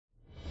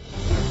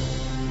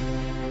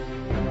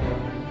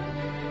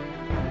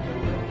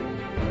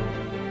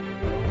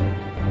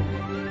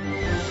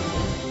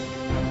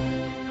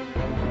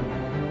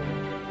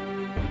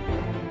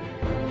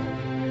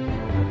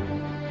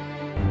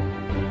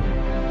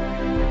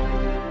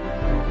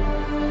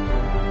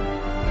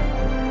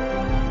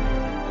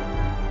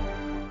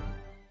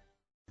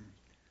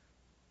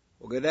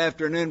Good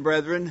afternoon,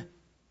 brethren.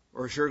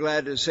 We're sure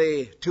glad to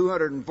see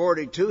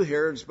 242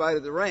 here in spite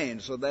of the rain,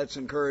 so that's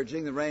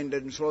encouraging. The rain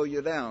didn't slow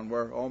you down.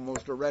 We're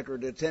almost a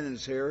record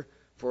attendance here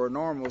for a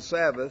normal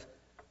Sabbath,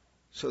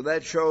 so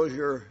that shows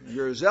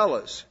you're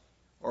zealous,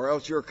 or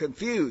else you're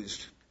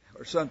confused,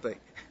 or something.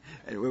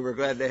 And we were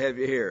glad to have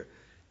you here.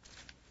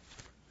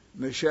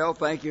 Michelle,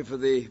 thank you for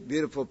the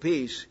beautiful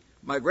piece.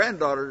 My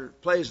granddaughter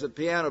plays the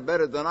piano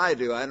better than I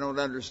do. I don't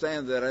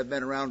understand that. I've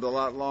been around a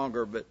lot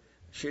longer, but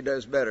she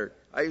does better.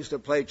 I used to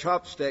play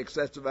chopsticks.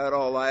 That's about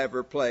all I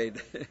ever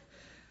played.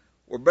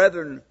 Well,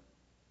 brethren,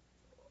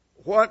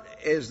 what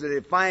is the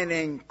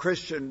defining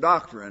Christian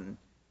doctrine?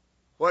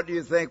 What do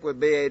you think would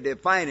be a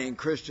defining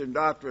Christian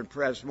doctrine,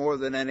 perhaps more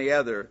than any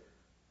other?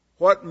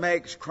 What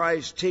makes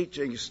Christ's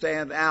teaching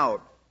stand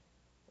out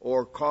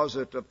or cause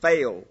it to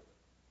fail,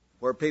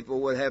 where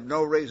people would have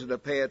no reason to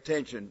pay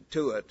attention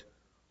to it?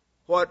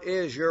 What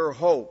is your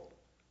hope?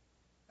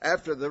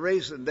 After the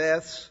recent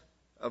deaths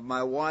of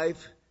my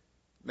wife,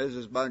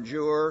 Mrs.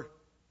 Bonjour,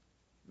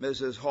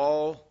 Mrs.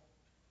 Hall,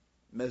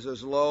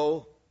 Mrs.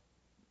 Lowe,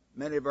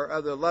 many of our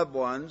other loved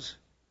ones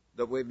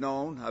that we've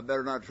known, I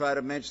better not try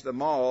to mention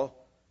them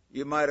all,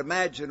 you might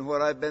imagine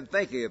what I've been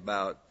thinking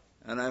about.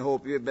 And I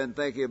hope you've been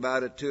thinking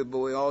about it too, but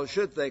we all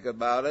should think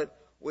about it.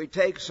 We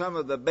take some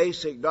of the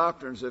basic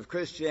doctrines of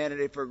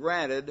Christianity for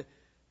granted,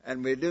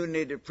 and we do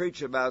need to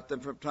preach about them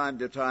from time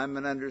to time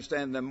and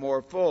understand them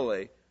more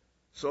fully.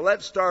 So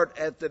let's start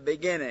at the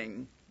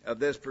beginning of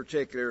this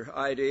particular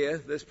idea,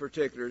 this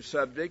particular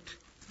subject.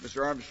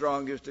 Mr.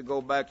 Armstrong used to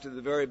go back to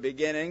the very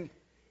beginning.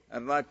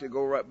 I'd like to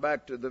go right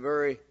back to the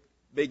very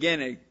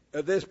beginning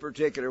of this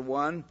particular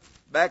one.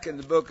 Back in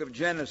the book of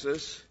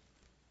Genesis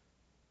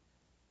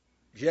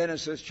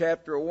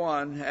chapter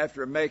 1,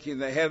 after making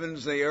the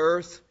heavens, the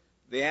earth,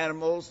 the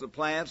animals, the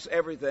plants,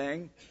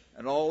 everything,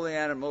 and all the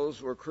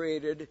animals were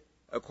created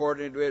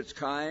according to its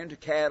kind,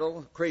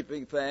 cattle,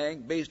 creeping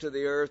thing, beast of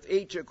the earth,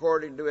 each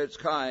according to its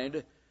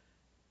kind.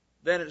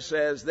 Then it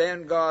says,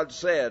 then God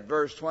said,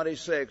 verse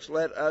 26,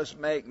 let us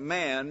make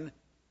man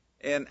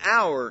in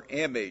our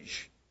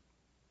image.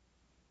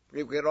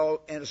 We could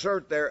all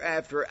insert there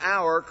after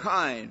our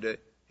kind.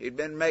 He'd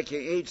been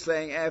making each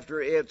thing after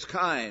its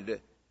kind.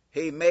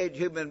 He made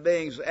human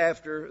beings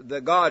after the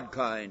God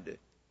kind,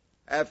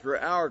 after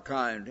our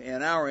kind,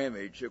 in our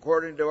image,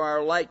 according to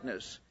our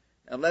likeness,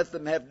 and let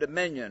them have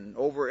dominion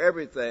over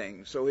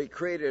everything. So he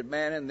created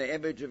man in the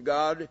image of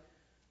God.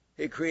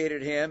 He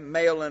created him,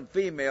 male and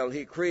female,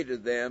 he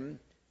created them,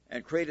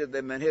 and created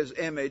them in his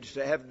image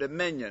to have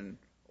dominion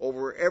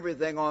over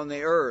everything on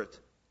the earth.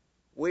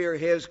 We are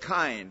his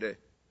kind.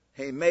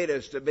 He made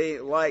us to be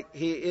like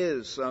he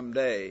is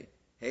someday.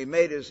 He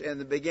made us in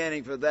the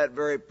beginning for that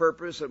very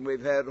purpose, and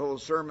we've had whole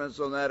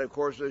sermons on that, of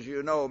course, as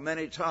you know,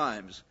 many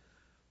times.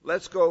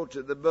 Let's go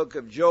to the book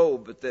of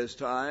Job at this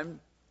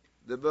time,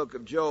 the book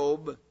of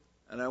Job,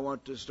 and I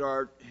want to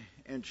start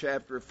in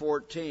chapter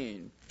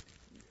 14.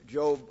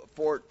 Job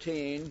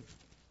 14,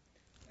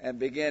 and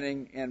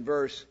beginning in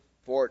verse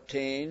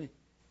 14.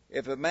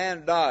 If a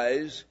man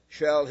dies,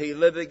 shall he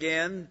live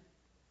again?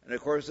 And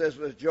of course this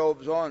was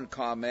Job's own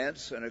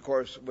comments, and of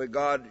course what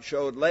God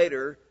showed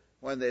later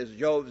when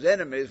Job's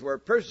enemies were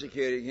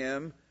persecuting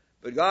him,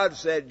 but God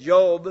said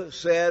Job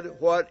said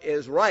what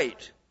is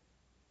right.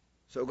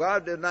 So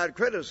God did not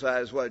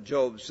criticize what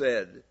Job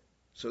said.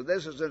 So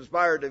this is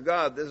inspired of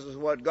God. This is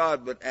what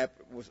God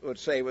would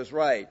say was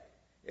right.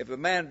 If a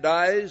man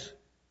dies,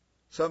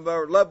 some of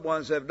our loved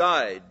ones have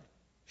died.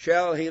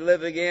 Shall he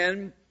live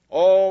again?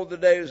 All the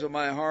days of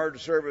my hard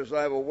service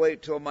I will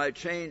wait till my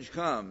change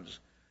comes.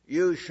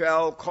 You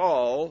shall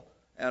call,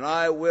 and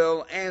I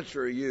will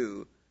answer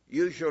you.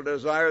 You shall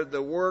desire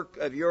the work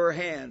of your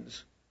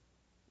hands.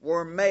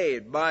 We're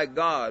made by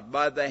God,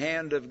 by the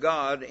hand of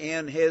God,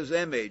 in his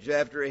image,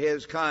 after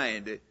his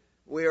kind.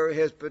 We are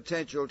his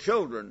potential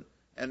children.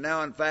 And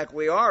now, in fact,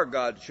 we are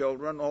God's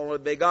children, only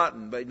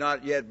begotten, but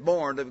not yet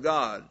born of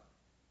God.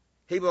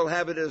 He will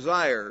have a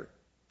desire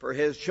for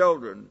his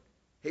children.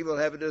 He will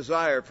have a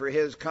desire for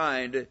his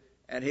kind,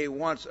 and he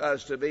wants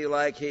us to be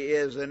like he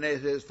is in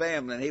his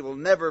family. And he will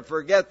never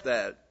forget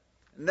that.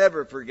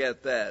 Never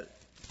forget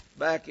that.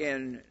 Back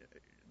in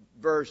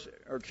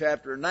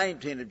chapter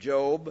 19 of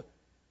Job,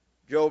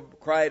 Job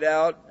cried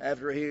out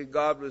after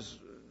God was,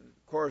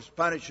 of course,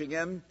 punishing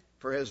him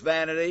for his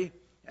vanity,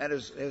 and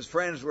his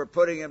friends were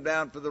putting him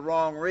down for the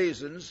wrong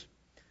reasons.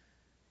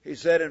 He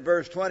said in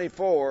verse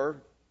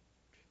 24,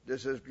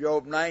 this is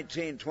Job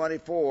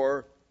 19:24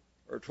 or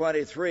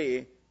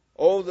 23.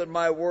 Oh, that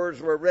my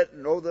words were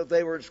written. Oh, that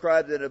they were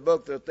inscribed in a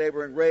book, that they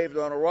were engraved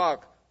on a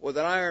rock with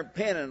an iron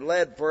pen and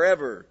lead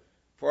forever.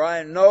 For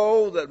I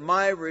know that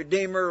my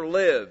Redeemer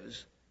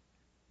lives.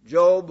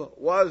 Job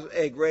was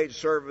a great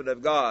servant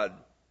of God.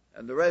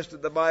 And the rest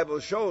of the Bible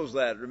shows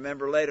that.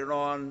 Remember later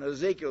on,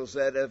 Ezekiel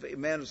said if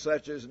men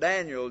such as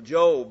Daniel,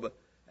 Job,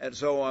 and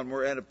so on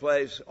were in a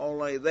place,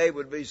 only they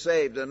would be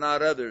saved and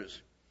not others.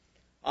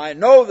 I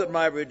know that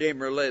my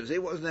Redeemer lives. There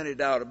wasn't any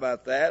doubt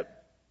about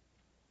that.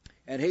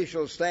 And he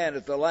shall stand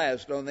at the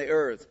last on the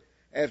earth.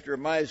 After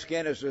my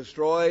skin is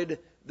destroyed,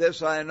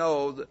 this I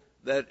know,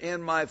 that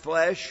in my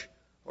flesh,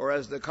 or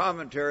as the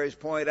commentaries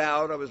point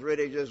out, I was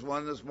reading just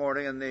one this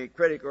morning in the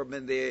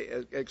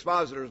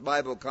Expositor's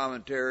Bible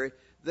Commentary,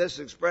 this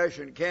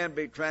expression can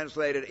be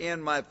translated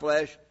in my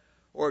flesh,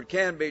 or it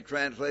can be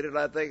translated,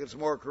 I think it's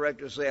more correct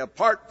to say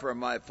apart from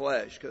my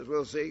flesh, because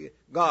we'll see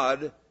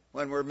God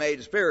when we're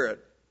made spirit.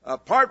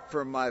 Apart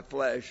from my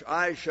flesh,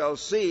 I shall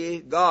see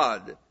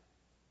God.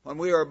 When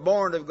we are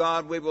born of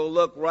God, we will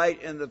look right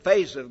in the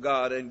face of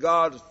God, in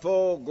God's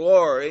full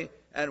glory,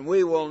 and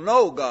we will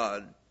know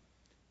God,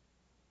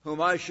 whom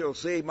I shall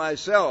see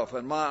myself,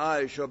 and my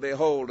eyes shall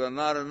behold, and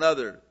not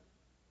another.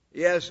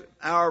 Yes,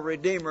 our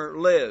Redeemer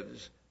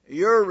lives.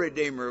 Your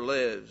Redeemer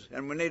lives.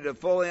 And we need to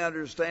fully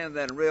understand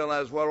that and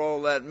realize what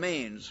all that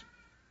means.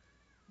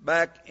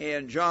 Back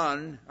in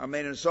Psalms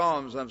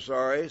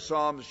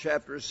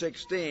chapter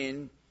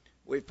 16,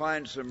 we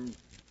find some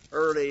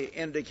early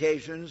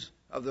indications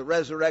of the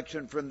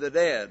resurrection from the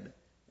dead.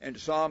 In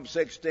Psalm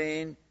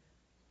 16,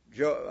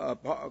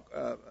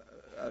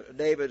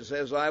 David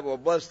says, I will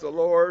bless the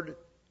Lord.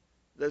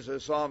 This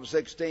is Psalm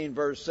 16,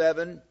 verse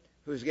 7,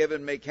 who's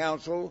given me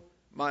counsel.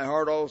 My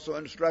heart also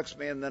instructs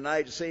me in the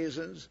night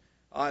seasons.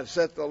 I've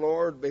set the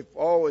Lord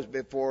always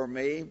before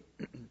me,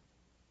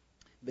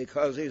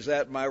 because he's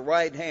at my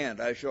right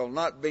hand. I shall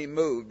not be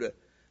moved.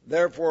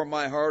 Therefore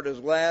my heart is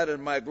glad,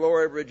 and my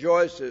glory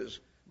rejoices.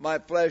 My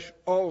flesh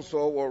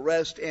also will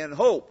rest in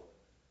hope.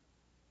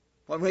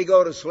 When we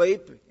go to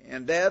sleep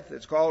in death,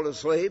 it's called a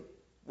sleep,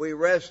 we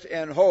rest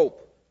in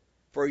hope.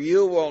 For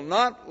you will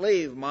not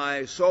leave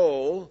my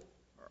soul,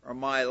 or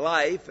my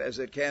life, as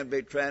it can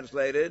be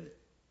translated,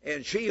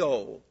 in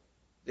Sheol,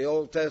 the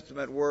Old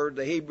Testament word,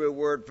 the Hebrew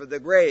word for the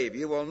grave.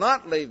 You will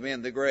not leave me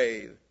in the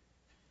grave,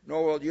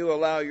 nor will you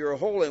allow your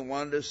Holy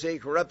One to see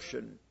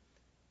corruption.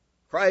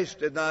 Christ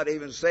did not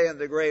even stay in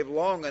the grave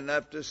long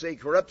enough to see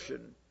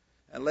corruption.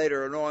 And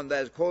later on,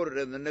 that's quoted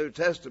in the New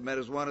Testament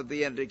as one of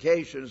the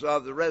indications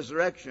of the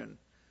resurrection.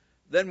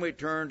 Then we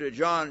turn to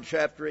John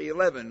chapter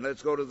 11.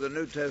 Let's go to the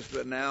New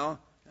Testament now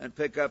and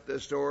pick up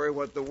this story,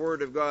 what the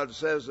Word of God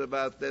says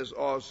about this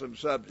awesome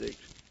subject.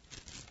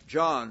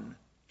 John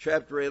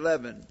chapter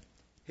 11.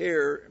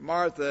 Here,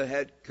 Martha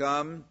had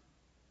come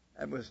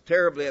and was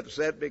terribly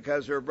upset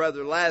because her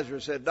brother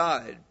Lazarus had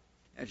died.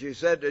 And she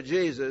said to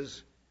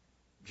Jesus,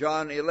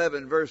 John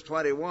 11, verse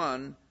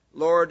 21,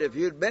 Lord, if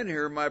you'd been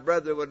here, my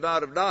brother would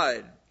not have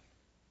died.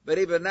 But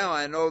even now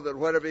I know that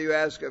whatever you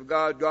ask of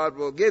God, God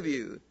will give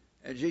you.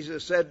 And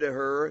Jesus said to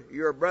her,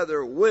 your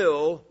brother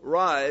will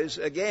rise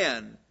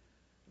again.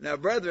 Now,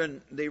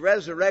 brethren, the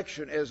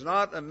resurrection is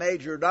not a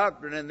major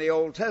doctrine in the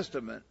Old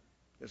Testament.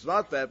 It's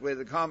not that way.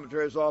 The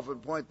commentaries often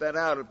point that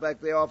out. In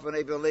fact, they often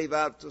even leave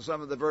out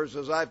some of the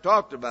verses I've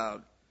talked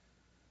about.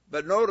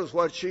 But notice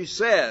what she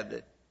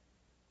said.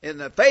 In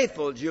the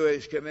faithful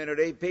Jewish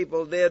community,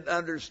 people did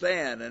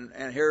understand.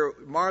 And here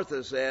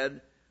Martha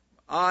said,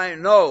 I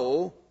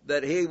know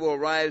that he will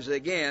rise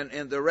again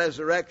in the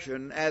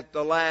resurrection at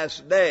the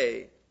last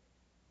day.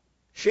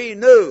 She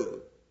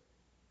knew.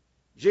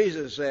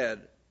 Jesus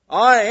said,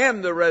 I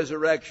am the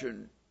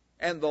resurrection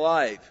and the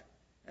life.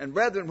 And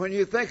brethren, when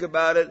you think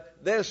about it,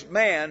 this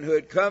man who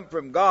had come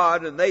from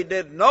God, and they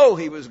didn't know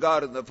he was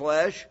God in the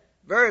flesh,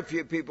 very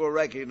few people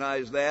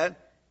recognized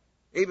that.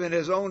 Even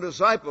his own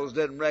disciples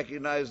didn't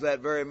recognize that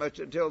very much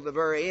until the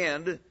very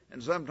end,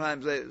 and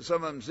sometimes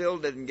some of them still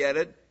didn't get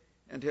it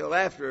until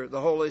after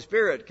the Holy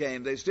Spirit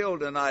came. They still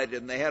denied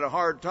him. They had a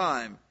hard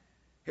time.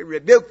 He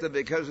rebuked them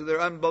because of their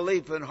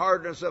unbelief and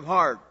hardness of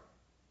heart,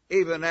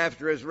 even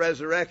after his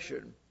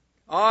resurrection.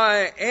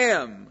 I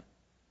am.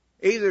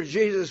 Either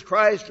Jesus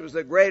Christ was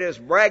the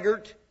greatest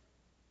braggart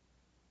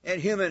in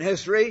human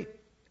history,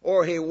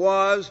 or he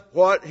was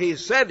what he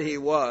said he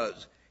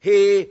was.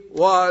 He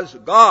was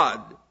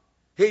God.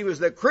 He was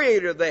the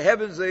creator of the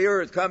heavens and the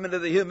earth, come into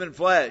the human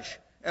flesh.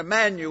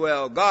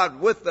 Emmanuel,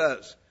 God with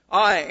us.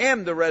 I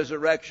am the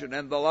resurrection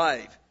and the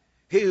life.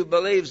 He who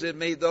believes in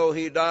me, though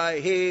he die,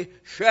 he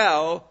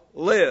shall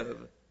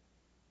live.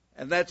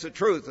 And that's the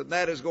truth, and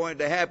that is going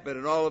to happen.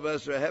 And all of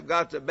us have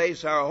got to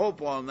base our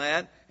hope on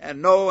that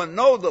and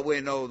know that we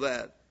know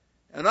that.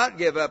 And not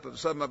give up if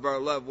some of our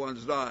loved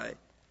ones die.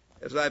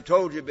 As I've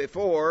told you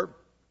before,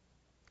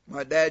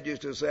 my dad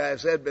used to say, I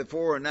said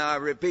before and now I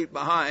repeat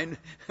behind.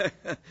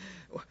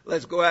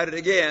 Let's go at it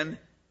again.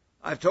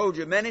 I've told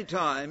you many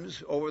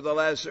times over the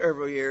last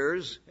several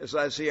years, as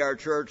I see our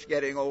church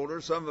getting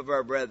older, some of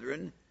our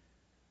brethren,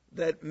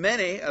 that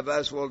many of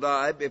us will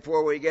die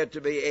before we get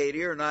to be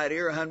 80 or 90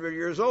 or 100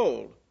 years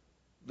old.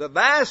 The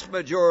vast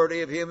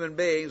majority of human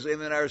beings,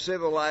 even in our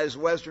civilized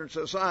Western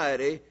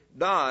society,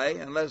 die,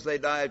 unless they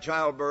die of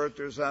childbirth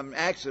or some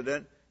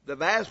accident, the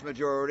vast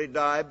majority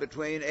die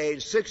between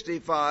age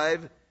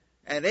 65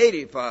 and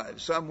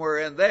 85, somewhere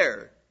in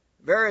there.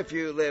 Very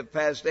few live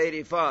past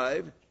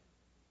 85,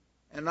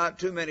 and not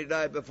too many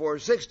die before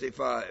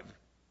 65.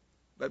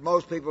 But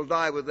most people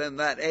die within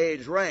that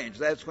age range.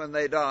 That's when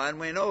they die. And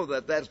we know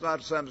that that's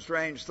not some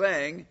strange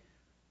thing.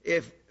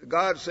 If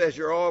God says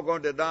you're all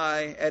going to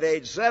die at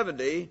age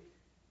 70,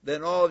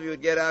 then all of you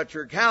would get out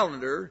your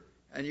calendar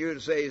And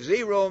you'd say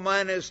 0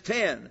 minus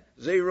 10,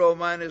 0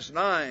 minus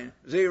 9,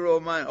 0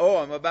 minus, oh,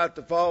 I'm about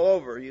to fall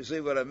over. You see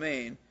what I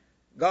mean?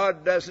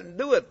 God doesn't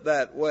do it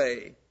that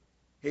way.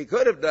 He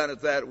could have done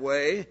it that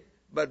way,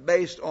 but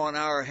based on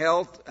our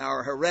health,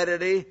 our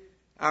heredity,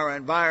 our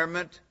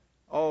environment,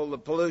 all the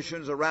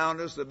pollutions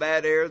around us, the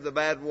bad air, the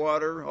bad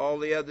water, all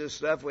the other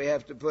stuff we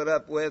have to put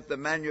up with, the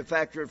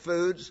manufactured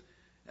foods,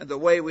 and the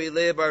way we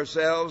live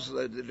ourselves,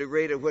 the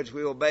degree to which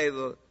we obey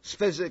the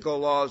physical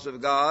laws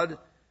of God,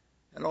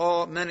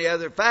 and many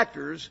other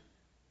factors,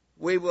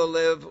 we will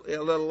live a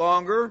little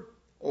longer,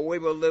 or we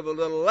will live a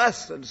little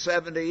less than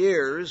 70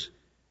 years.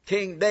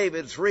 King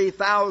David,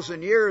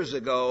 3,000 years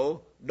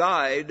ago,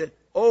 died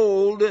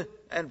old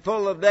and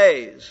full of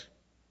days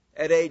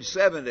at age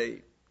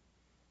 70.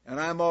 And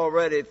I'm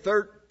already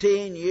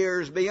 13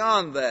 years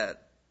beyond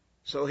that.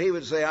 So he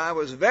would say I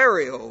was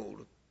very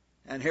old.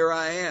 And here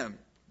I am,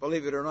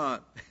 believe it or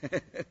not.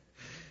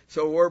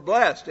 So we're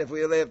blessed if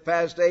we live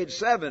past age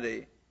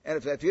 70. And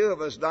if a few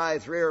of us die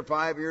 3 or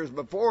 5 years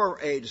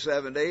before age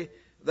 70,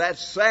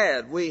 that's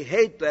sad. We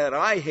hate that.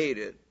 I hate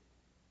it.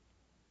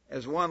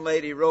 As one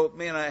lady wrote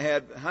me, and I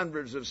had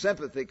hundreds of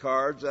sympathy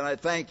cards, and I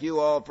thank you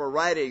all for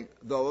writing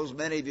those.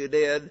 Many of you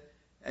did.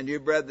 And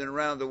you brethren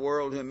around the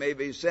world who may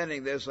be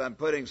sending this, I'm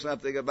putting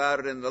something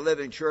about it in the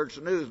Living Church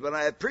News, but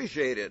I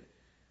appreciate it.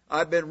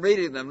 I've been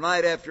reading them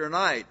night after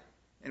night,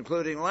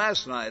 including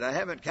last night. I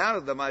haven't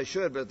counted them, I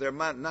should, but there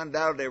are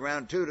undoubtedly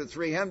around 200 to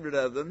 300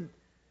 of them.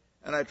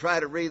 And I try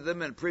to read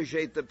them and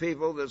appreciate the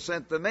people that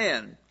sent them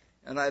in.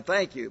 And I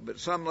thank you. But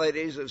some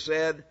ladies have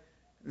said,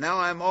 now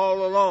I'm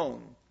all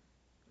alone.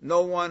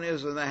 No one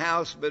is in the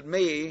house but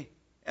me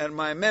and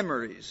my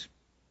memories.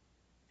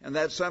 And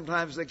that's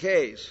sometimes the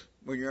case.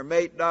 When your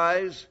mate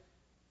dies,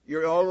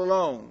 you're all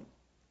alone.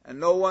 And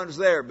no one's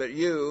there but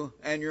you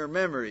and your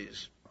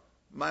memories.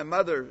 My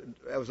mother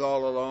was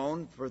all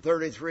alone for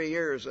 33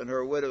 years in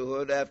her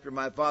widowhood after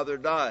my father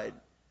died.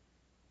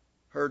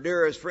 Her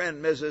dearest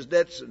friend, Mrs.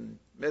 Ditson,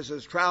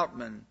 Mrs.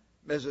 Troutman,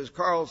 Mrs.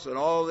 Carlson,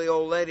 all the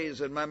old ladies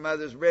in my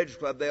mother's bridge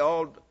club, they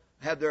all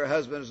had their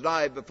husbands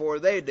die before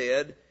they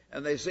did,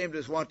 and they seemed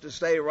to want to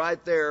stay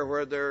right there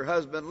where their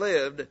husband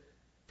lived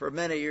for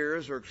many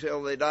years, or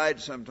till they died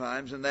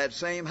sometimes, in that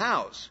same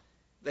house.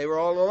 They were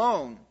all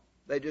alone.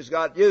 They just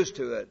got used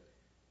to it.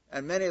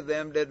 And many of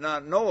them did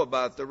not know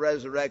about the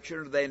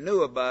resurrection. They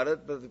knew about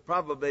it, but they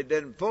probably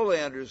didn't fully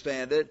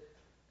understand it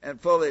and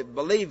fully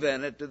believe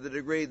in it to the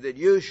degree that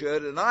you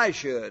should and I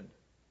should.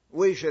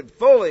 We should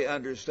fully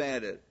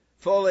understand it,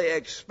 fully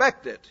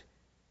expect it,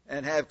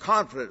 and have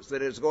confidence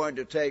that it's going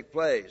to take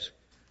place.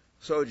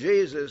 So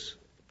Jesus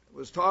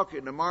was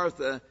talking to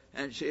Martha,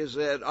 and she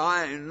said,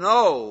 I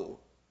know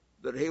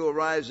that he will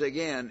rise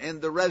again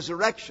in the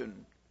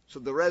resurrection. So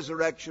the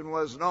resurrection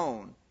was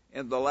known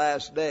in the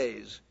last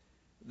days.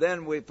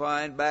 Then we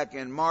find back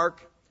in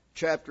Mark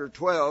chapter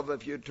 12,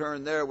 if you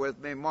turn there with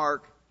me,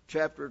 Mark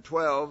chapter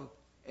 12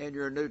 in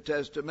your New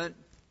Testament.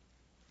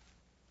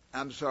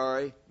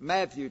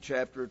 Matthew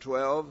chapter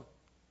 12.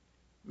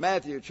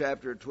 Matthew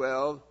chapter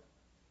 12.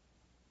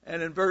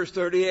 And in verse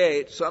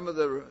 38, some of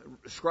the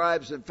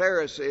scribes and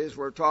Pharisees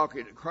were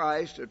talking to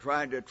Christ and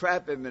trying to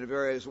trap him in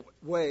various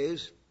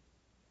ways.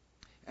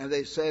 And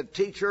they said,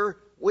 Teacher,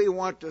 we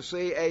want to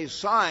see a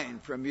sign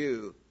from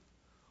you.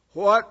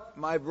 What,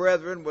 my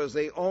brethren, was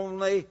the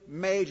only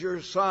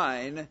major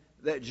sign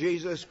that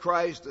Jesus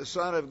Christ, the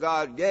Son of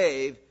God,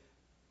 gave?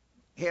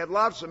 He had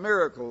lots of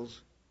miracles.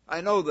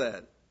 I know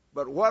that.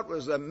 But what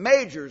was the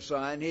major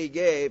sign he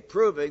gave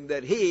proving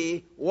that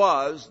he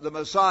was the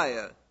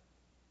Messiah?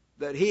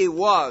 That he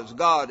was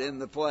God in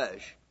the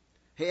flesh?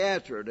 He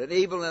answered, An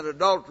evil and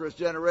adulterous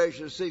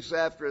generation seeks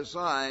after a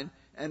sign,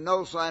 and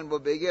no sign will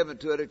be given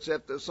to it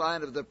except the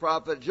sign of the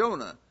prophet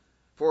Jonah.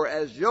 For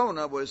as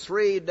Jonah was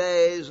 3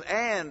 days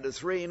and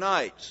 3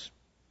 nights.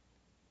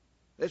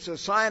 It's a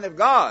sign of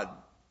God.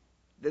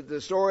 Did the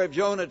story of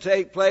Jonah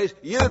take place?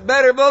 You'd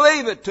better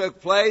believe it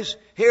took place.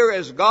 Here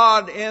is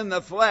God in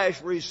the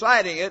flesh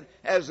reciting it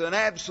as an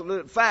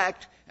absolute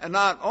fact, and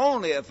not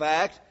only a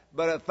fact,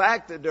 but a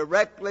fact that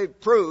directly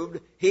proved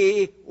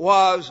he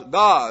was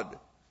God.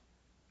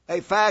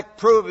 A fact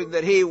proving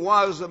that he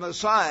was the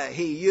Messiah.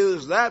 He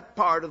used that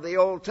part of the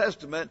Old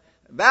Testament,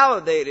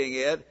 validating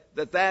it,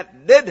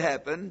 that did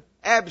happen,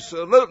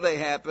 absolutely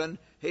happened.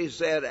 He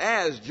said,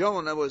 as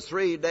Jonah was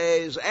 3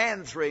 days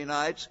and 3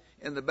 nights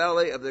in the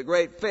belly of the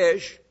great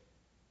fish,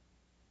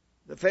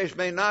 the fish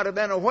may not have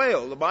been a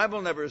whale. The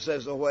Bible never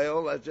says a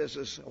whale. That's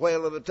just a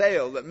whale of a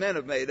tale that men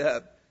have made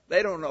up.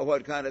 They don't know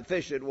what kind of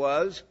fish it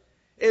was.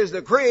 It is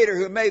the Creator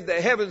who made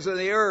the heavens and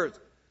the earth,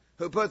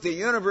 who put the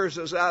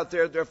universes out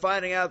there. They're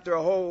finding out their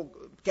whole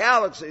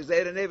galaxies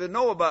they didn't even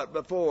know about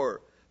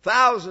before.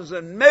 Thousands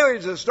and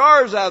millions of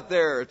stars out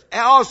there. It's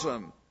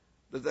awesome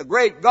that the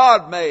great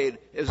God made.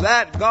 Is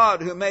that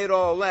God who made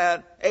all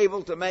that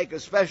able to make a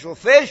special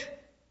fish?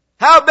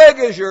 How big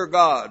is your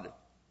God?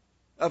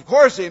 Of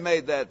course he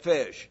made that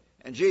fish.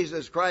 And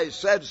Jesus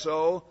Christ said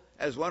so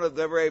as one of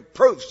the very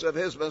proofs of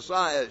his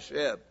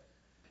messiahship.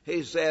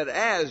 He said,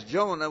 as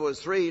Jonah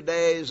was 3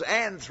 days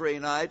and 3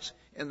 nights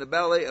in the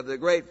belly of the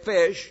great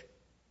fish,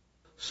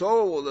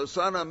 so will the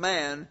Son of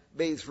Man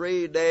be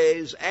 3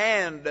 days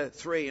and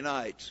 3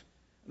 nights.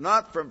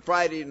 Not from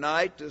Friday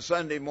night to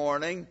Sunday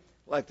morning,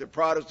 like the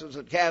Protestants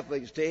and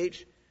Catholics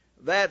teach.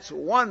 That's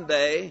 1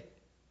 day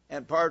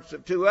and parts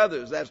of 2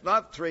 others. That's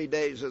not 3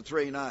 days and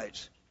 3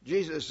 nights.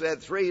 Jesus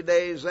said 3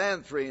 days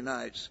and 3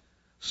 nights.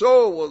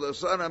 So will the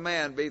Son of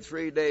Man be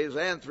 3 days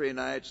and 3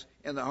 nights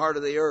in the heart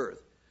of the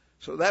earth.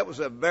 So that was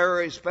a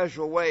very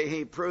special way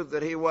he proved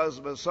that he was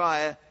the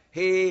Messiah.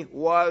 He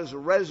was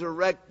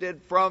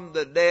resurrected from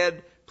the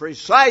dead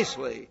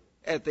precisely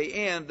at the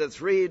end of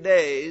 3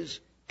 days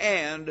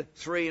and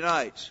 3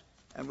 nights.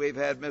 And we've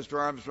had Mr.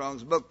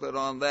 Armstrong's booklet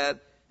on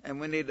that,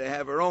 and we need to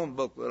have our own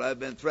booklet. I've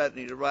been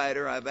threatening to write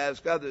her. I've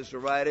asked others to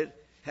write it.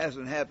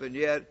 Hasn't happened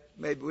yet.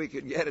 Maybe we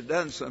can get it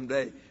done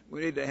someday.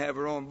 We need to have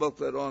our own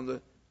booklet on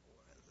the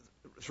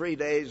 3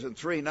 days and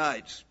 3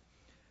 nights.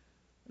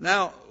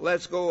 Now,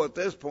 let's go at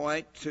this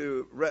point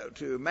to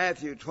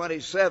Matthew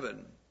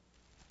 27.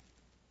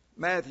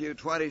 Matthew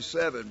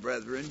 27,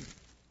 brethren.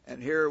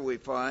 And here we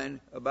find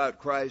about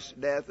Christ's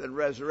death and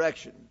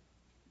resurrection.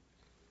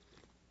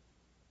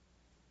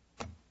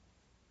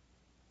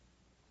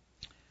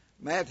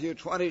 Matthew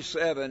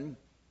 27,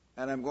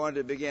 and I'm going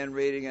to begin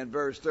reading in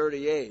verse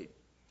 38.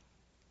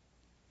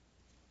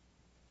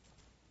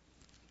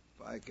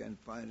 If I can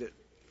find it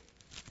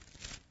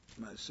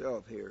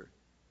myself here.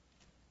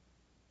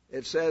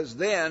 It says,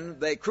 then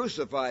they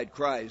crucified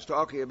Christ,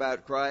 talking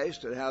about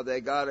Christ and how they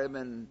got him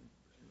and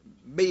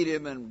beat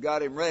him and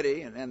got him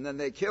ready, and then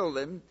they killed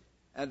him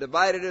and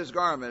divided his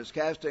garments,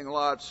 casting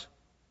lots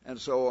and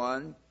so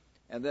on.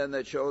 And then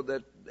they showed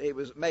that he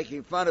was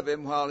making fun of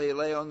him while he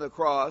lay on the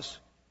cross.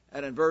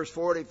 And in verse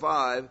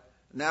 45,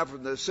 now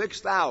from the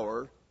 6th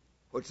hour,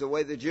 which the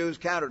way the Jews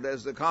counted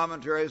as the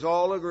commentaries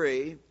all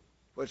agree,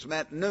 which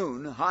meant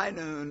noon, high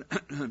noon,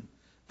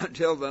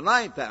 until the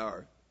 9th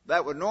hour.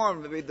 That would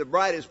normally be the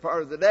brightest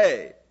part of the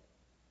day,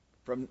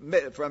 from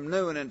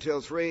noon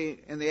until 3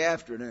 in the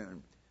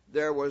afternoon.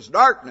 There was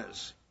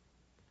darkness,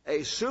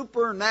 a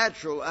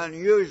supernatural,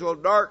 unusual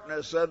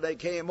darkness that they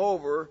came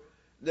over.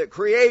 The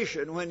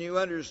creation, when you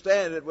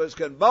understand it, was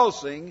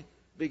convulsing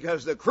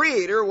because the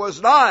Creator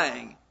was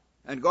dying,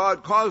 and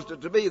God caused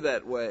it to be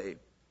that way.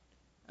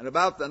 And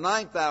about the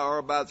 9th hour,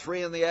 about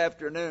 3 in the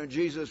afternoon,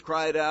 Jesus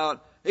cried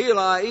out,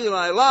 Eli,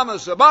 Eli, lama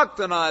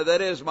sabachthani,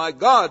 that is, my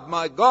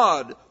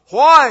God,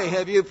 why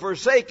have you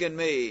forsaken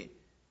me?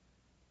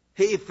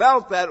 He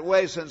felt that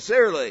way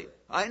sincerely.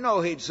 I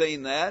know he'd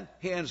seen that.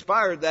 He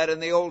inspired that in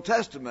the Old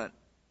Testament.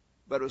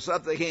 But it was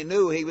something he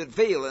knew he would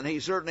feel, and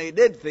he certainly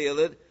did feel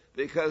it,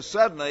 because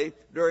suddenly,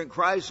 during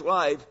Christ's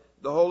life,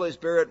 the Holy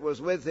Spirit was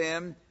with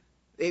him.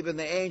 Even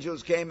the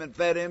angels came and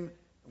fed him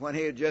when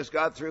he had just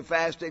got through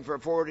fasting for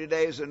 40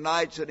 days and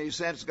nights, and he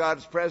sensed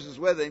God's presence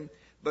with him.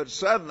 But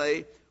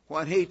suddenly,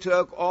 when he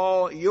took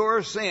all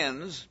your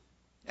sins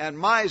and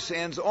my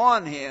sins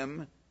on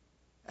him,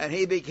 and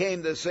he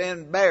became the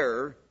sin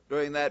bearer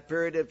during that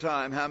period of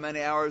time, how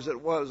many hours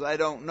it was, I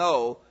don't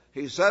know,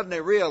 he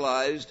suddenly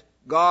realized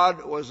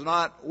God was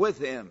not with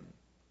him.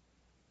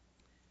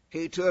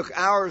 He took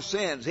our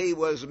sins. He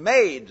was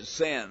made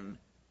sin,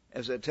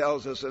 as it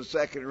tells us in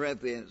 2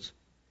 Corinthians.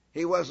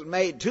 He wasn't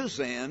made to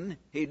sin.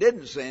 He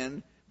didn't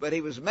sin, but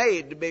he was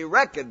made to be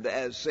reckoned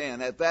as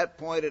sin at that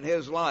point in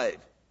his life.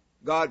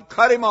 God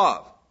cut him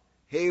off.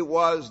 He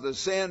was the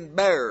sin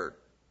bearer.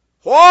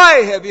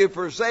 Why have you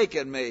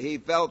forsaken me? He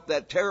felt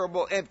that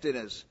terrible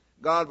emptiness.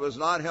 God was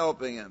not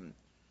helping him.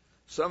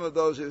 Some of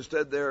those who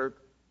stood there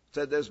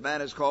said this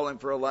man is calling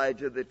for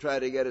Elijah. They tried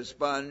to get a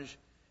sponge.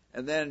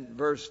 And then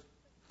verse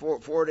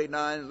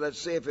 49,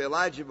 let's see if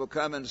Elijah will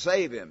come and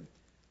save him.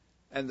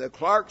 And the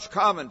Clark's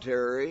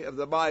commentary of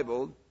the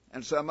Bible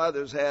and some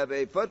others have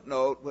a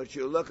footnote, which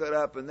you look it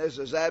up, and this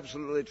is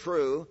absolutely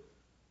true.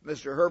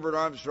 Mr. Herbert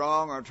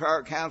Armstrong, our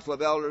entire council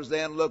of elders,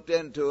 then looked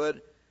into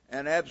it,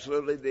 and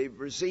absolutely the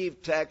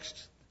received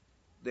text,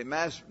 the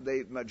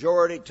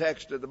majority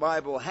text of the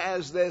Bible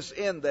has this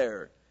in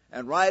there.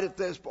 And right at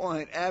this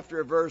point,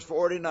 after verse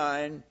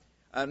 49,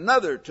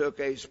 another took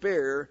a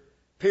spear,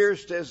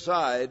 pierced his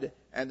side,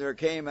 and there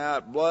came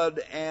out blood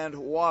and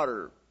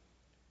water.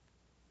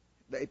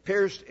 They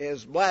pierced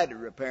his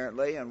bladder,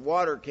 apparently, and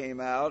water came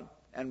out,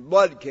 and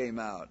blood came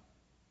out.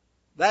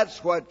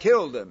 That's what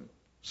killed him.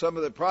 Some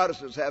of the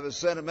Protestants have a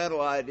sentimental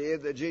idea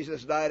that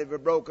Jesus died of a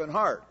broken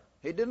heart.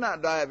 He did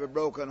not die of a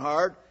broken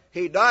heart.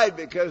 He died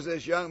because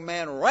this young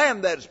man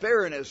rammed that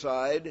spear in his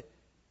side,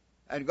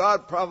 and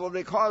God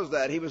probably caused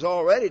that. He was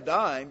already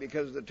dying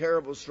because of the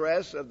terrible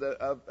stress of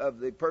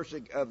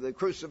the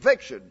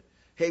crucifixion.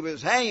 He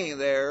was hanging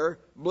there,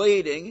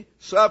 bleeding,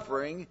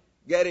 suffering,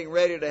 getting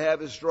ready to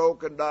have a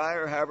stroke and die,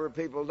 or however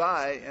people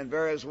die in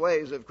various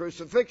ways of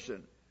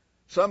crucifixion.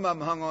 Some of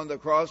them hung on the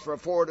cross for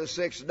 4 to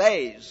 6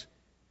 days,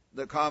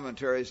 the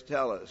commentaries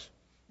tell us.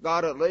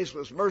 God at least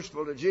was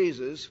merciful to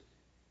Jesus,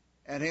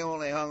 and he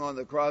only hung on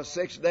the cross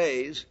 6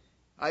 days.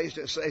 I used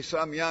to say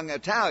some young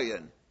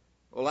Italian.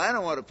 Well, I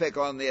don't want to pick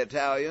on the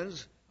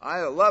Italians.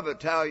 I love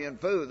Italian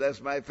food.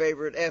 That's my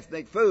favorite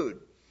ethnic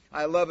food.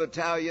 I love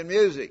Italian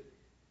music.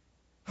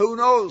 Who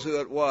knows who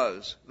it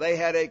was? They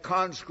had a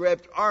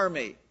conscript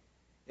army.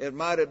 It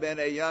might have been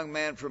a young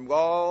man from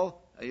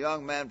Gaul, a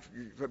young man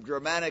from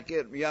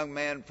Germanica, a young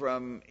man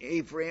from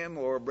Ephraim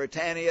or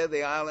Britannia,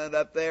 the island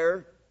up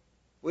there.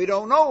 We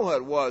don't know who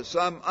it was.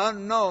 Some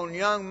unknown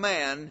young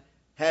man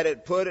had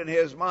it put in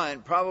his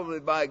mind, probably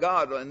by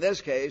God in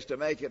this case, to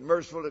make it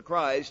merciful to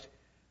Christ.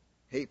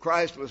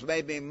 Christ was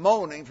maybe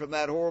moaning from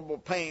that horrible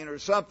pain or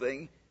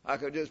something. I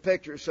could just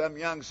picture some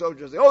young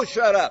soldier say, "Oh,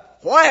 shut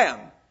up!" Wham!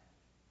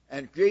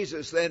 And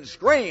Jesus then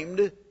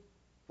screamed,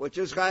 which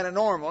is kind of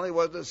normal. He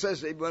wasn't a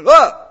sissy. He went,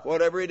 "Ah!"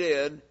 Whatever he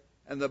did,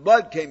 and the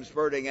blood came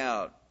spurting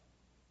out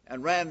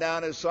and ran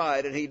down his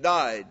side, and he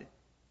died.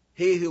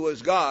 He who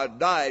was God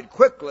died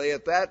quickly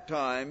at that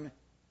time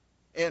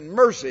in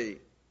mercy,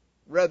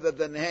 rather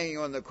than hanging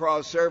on the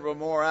cross several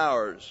more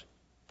hours.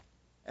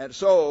 And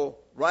so,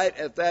 right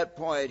at that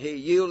point, he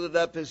yielded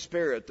up his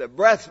spirit. The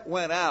breath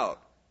went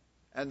out,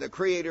 and the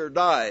Creator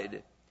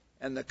died,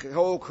 and the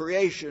whole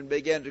creation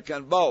began to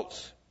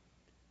convulse.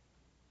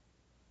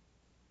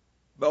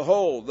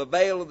 Behold, the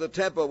veil of the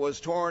temple was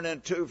torn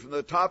in two from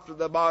the top to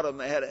the bottom.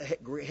 They had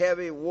a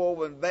heavy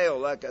woven veil,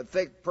 like a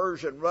thick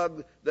Persian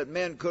rug that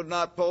men could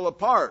not pull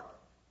apart.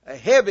 A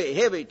heavy,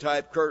 heavy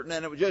type curtain,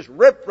 and it was just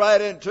ripped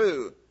right in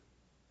two.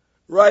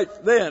 Right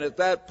then, at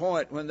that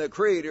point, when the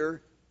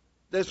Creator,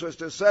 this was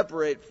to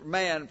separate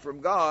man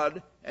from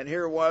God, and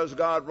here was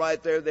God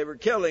right there. They were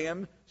killing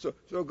him,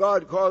 so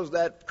God caused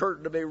that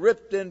curtain to be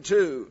ripped in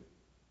two.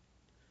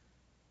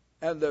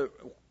 And the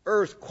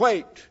earth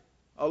quaked.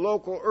 A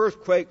local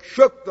earthquake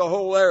shook the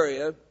whole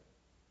area,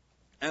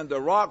 and the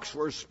rocks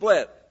were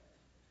split,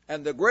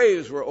 and the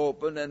graves were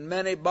opened, and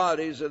many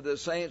bodies of the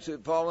saints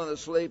who'd fallen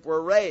asleep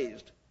were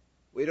raised.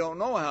 We don't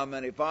know how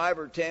many, 5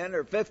 or 10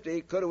 or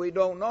 50, we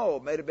don't know.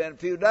 It may have been a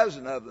few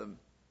dozen of them.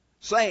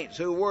 Saints,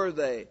 who were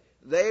they?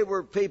 They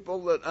were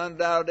people that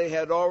undoubtedly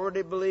had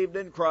already believed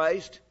in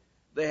Christ.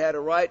 They had a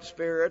right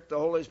spirit. The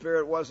Holy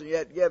Spirit wasn't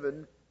yet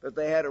given, but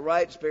they had a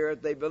right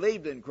spirit. They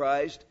believed in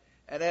Christ.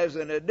 And as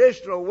an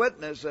additional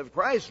witness of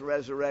Christ's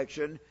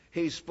resurrection,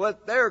 he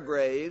split their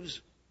graves.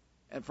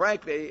 And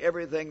frankly,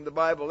 everything the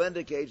Bible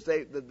indicates,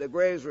 that the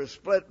graves were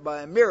split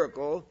by a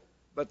miracle,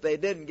 but they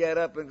didn't get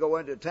up and go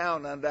into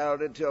town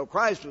undoubtedly until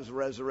Christ was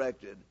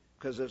resurrected.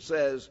 Because it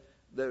says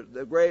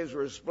the graves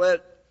were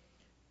split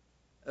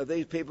of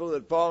these people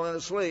that had fallen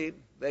asleep.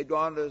 They'd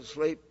gone to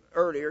sleep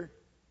earlier.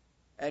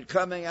 And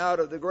coming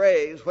out of the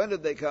graves, when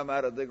did they come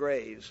out of the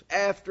graves?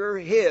 After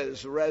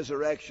his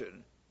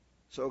resurrection.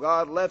 So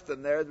God left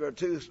them there. There were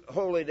 2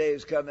 holy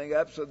days coming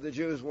up, so the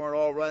Jews weren't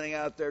all running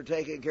out there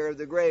taking care of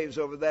the graves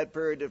over that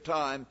period of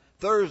time.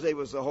 Thursday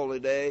was the holy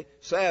day,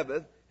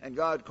 Sabbath, and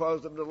God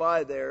caused them to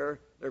lie there.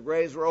 Their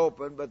graves were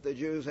open, but the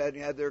Jews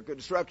hadn't had their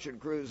construction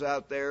crews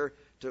out there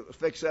to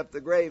fix up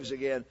the graves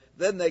again.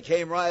 Then they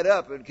came right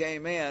up and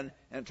came in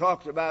and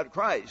talked about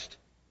Christ,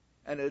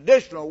 an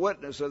additional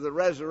witness of the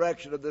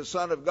resurrection of the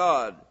Son of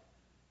God.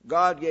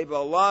 God gave a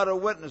lot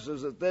of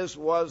witnesses that this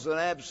was an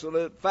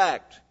absolute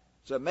fact.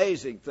 It's an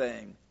amazing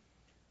thing.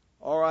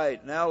 All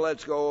right, now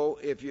let's go,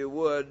 if you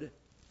would,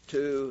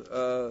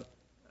 to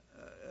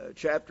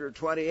chapter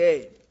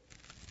 28. It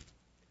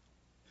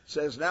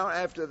says, now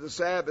after the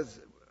Sabbath,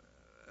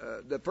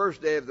 the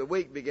first day of the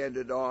week began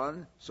to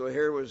dawn. So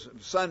here was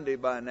Sunday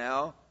by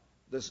now.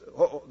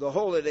 The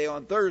holy day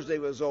on Thursday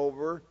was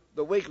over.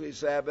 The weekly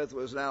Sabbath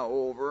was now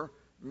over.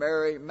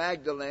 Mary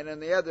Magdalene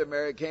and the other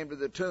Mary came to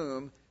the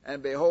tomb,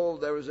 and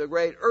behold, there was a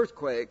great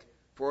earthquake,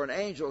 for an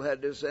angel had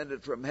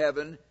descended from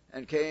heaven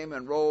and came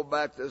and rolled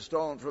back the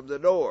stone from the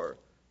door.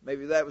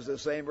 Maybe that was the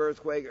same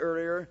earthquake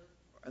earlier,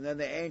 and then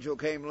the angel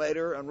came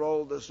later and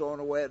rolled the stone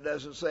away. It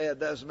doesn't say, it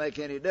doesn't make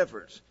any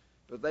difference.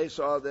 But they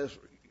saw this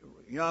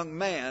young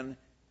man.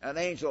 An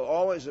angel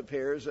always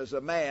appears as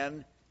a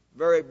man,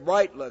 very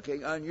bright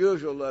looking,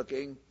 unusual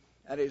looking,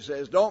 and he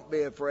says, don't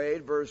be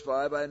afraid, verse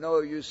 5, I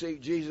know you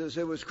seek Jesus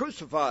who was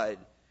crucified.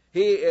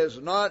 He is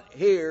not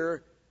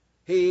here,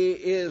 he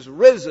is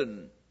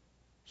risen.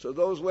 So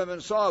those women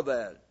saw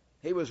that.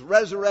 He was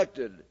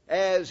resurrected,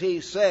 as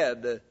he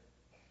said,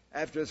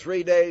 after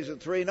 3 days and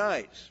 3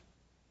 nights.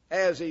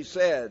 As he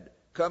said,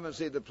 come and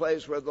see the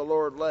place where the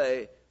Lord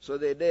lay. So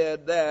they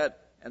did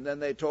that, and then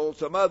they told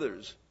some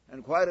others.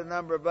 And quite a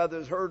number of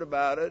others heard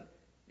about it.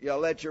 I'll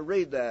let you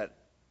read that.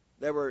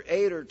 There were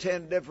 8 or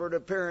 10 different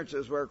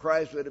appearances where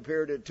Christ would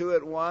appear to 2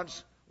 at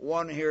once,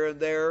 1 here and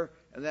there,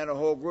 and then a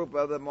whole group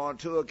of them on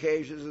 2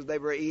 occasions as they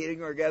were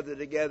eating or gathered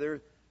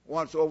together.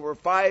 Once over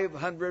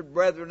 500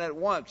 brethren at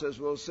once, as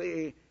we'll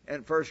see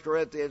in 1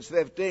 Corinthians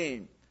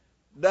 15.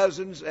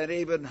 Dozens and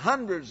even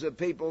hundreds of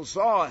people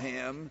saw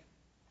him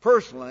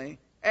personally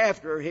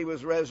after he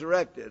was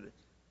resurrected.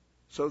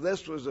 So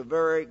this was a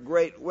very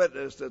great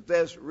witness that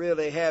this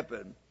really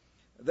happened.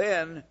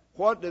 Then,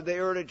 what did the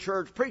early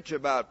church preach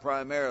about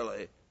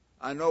primarily?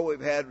 I know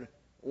we've had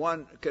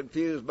one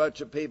confused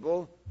bunch of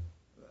people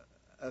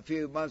a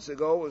few months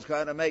ago was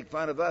kind of make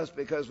fun of us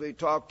because we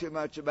talked too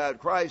much about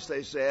Christ,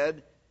 they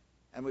said,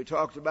 and we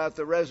talked about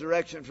the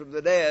resurrection from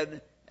the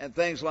dead and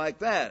things like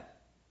that.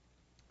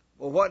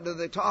 Well, what do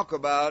they talk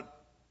about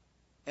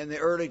in the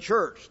early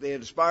church? The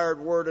inspired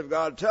Word of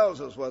God tells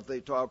us what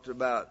they talked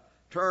about.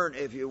 Turn,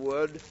 if you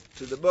would,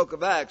 to the book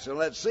of Acts, and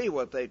let's see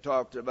what they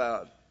talked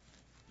about.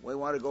 We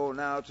want to go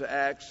now to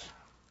Acts,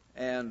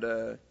 and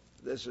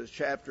this is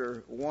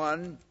chapter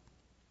 1,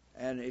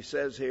 and he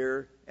says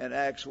here in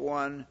Acts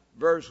 1,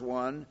 verse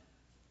 1,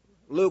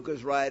 Luke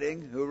is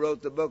writing, who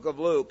wrote the book of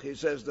Luke. He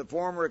says, the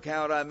former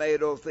account I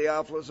made, O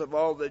Theophilus, of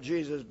all that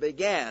Jesus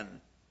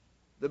began.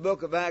 The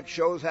book of Acts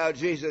shows how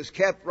Jesus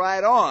kept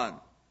right on.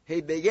 He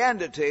began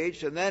to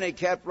teach, and then he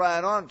kept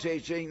right on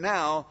teaching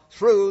now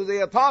through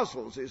the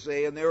apostles, you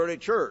see, in the early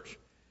church,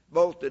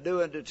 both to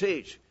do and to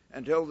teach,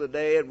 until the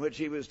day in which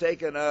he was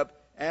taken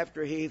up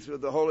after he, through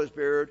the Holy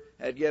Spirit,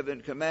 had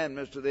given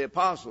commandments to the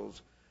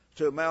apostles.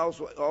 To whom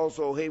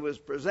also he was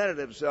presented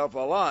himself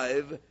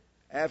alive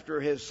after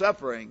his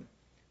suffering.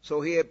 So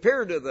he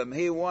appeared to them.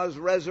 He was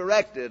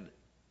resurrected.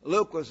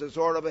 Luke was a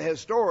sort of a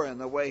historian,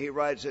 the way he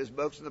writes his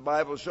books, and the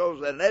Bible shows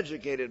that, an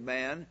educated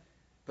man,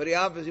 but he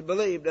obviously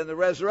believed in the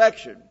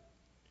resurrection.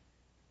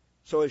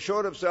 So he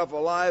showed himself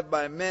alive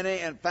by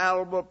many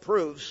infallible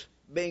proofs,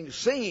 being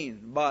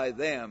seen by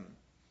them.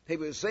 He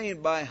was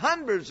seen by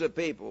hundreds of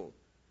people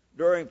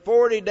during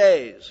 40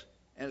 days,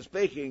 and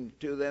speaking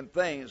to them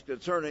things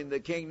concerning the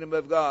kingdom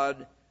of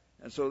God.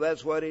 And so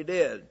that's what he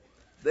did.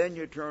 Then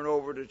you turn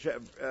over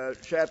to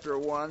chapter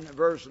 1,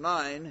 verse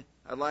 9.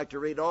 I'd like to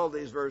read all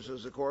these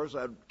verses, of course.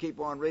 I'd keep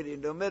on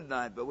reading till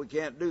midnight, but we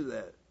can't do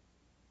that.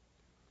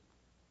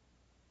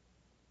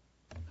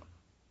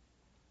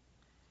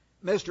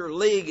 Mr.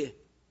 League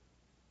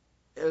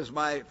is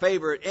my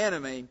favorite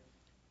enemy,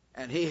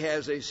 and he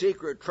has a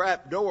secret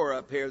trap door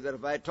up here that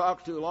if I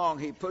talk too long,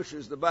 he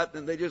pushes the button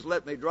and they just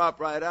let me drop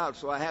right out,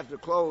 so I have to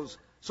close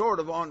sort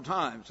of on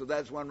time. So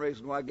that's one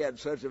reason why I get in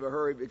such of a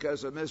hurry,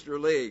 because of Mr.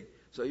 League.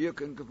 So you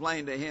can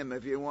complain to him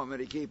if you want me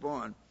to keep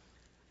on.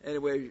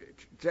 Anyway,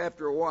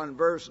 chapter 1,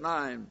 verse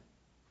 9.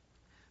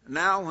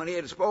 Now when he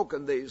had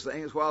spoken these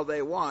things while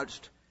they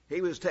watched,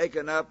 he was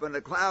taken up, and a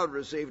cloud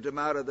received him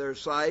out of their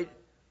sight.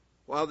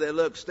 While they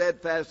looked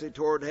steadfastly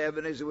toward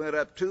heaven, as he went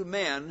up, two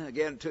men,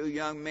 again 2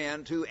 young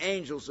men, 2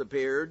 angels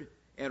appeared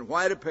in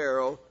white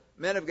apparel.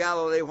 Men of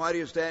Galilee, why do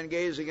you stand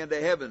gazing into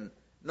heaven?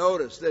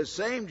 Notice, this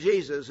same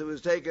Jesus who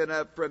was taken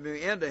up from you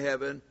into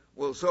heaven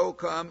will so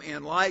come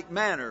in like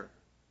manner.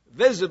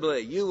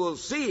 Visibly, you will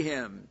see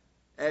him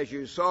as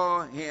you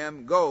saw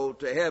him go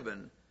to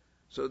heaven.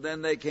 So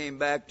then they came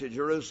back to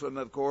Jerusalem,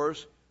 of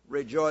course,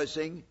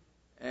 rejoicing.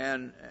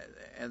 And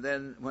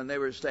then when they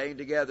were staying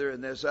together in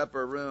this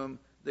upper room,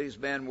 these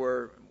men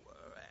were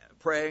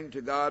praying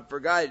to God for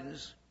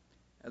guidance.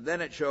 And then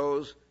it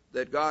shows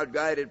that God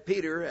guided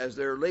Peter as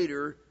their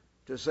leader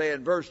to say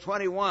in verse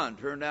 21,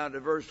 turn down to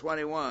verse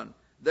 21,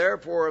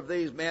 therefore of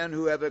these men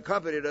who have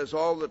accompanied us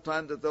all the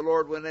time that the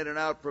Lord went in and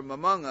out from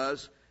among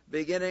us,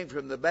 beginning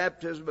from the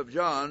baptism of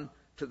John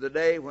to the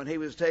day when he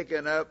was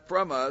taken up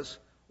from us,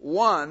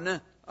 one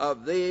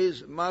of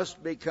these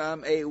must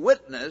become a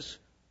witness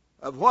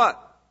of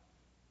what?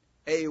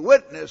 A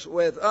witness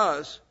with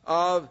us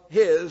of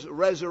his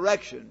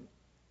resurrection.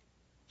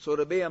 So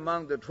to be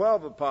among the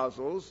 12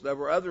 apostles, there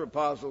were other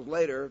apostles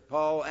later.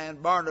 Paul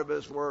and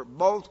Barnabas were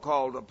both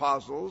called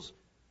apostles,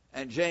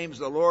 and James,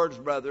 the Lord's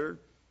brother,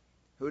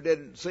 who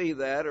didn't see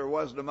that or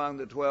wasn't among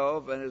the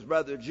 12, and his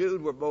brother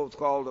Jude were both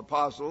called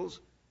apostles,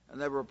 and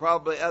there were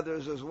probably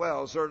others as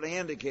well, certainly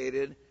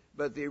indicated,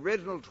 but the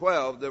original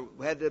 12, there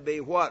had to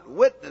be what?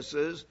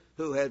 Witnesses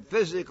who had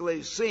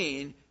physically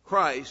seen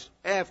Christ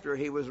after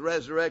he was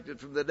resurrected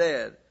from the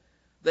dead.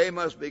 They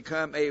must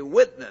become a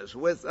witness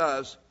with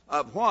us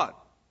of what?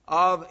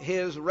 Of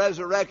his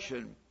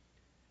resurrection.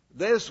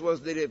 This was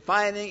the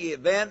defining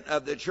event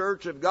of the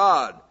church of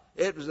God.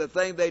 It was the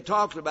thing they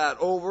talked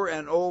about over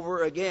and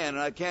over again.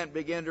 I can't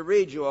begin to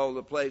read you all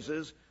the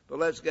places, but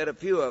let's get a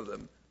few of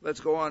them. Let's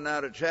go on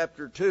now to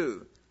chapter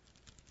 2.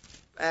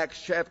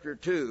 Acts chapter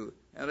 2,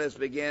 and let's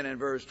begin in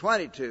verse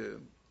 22.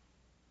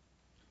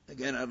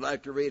 Again, I'd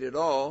like to read it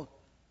all,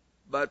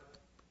 but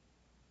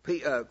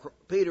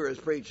Peter is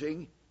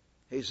preaching.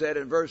 He said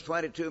in verse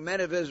 22,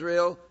 men of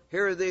Israel,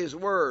 hear these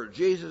words.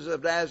 Jesus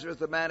of Nazareth,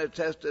 the man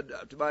attested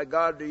by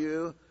God to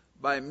you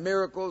by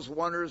miracles,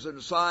 wonders,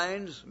 and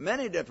signs,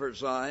 many different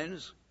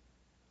signs,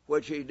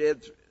 which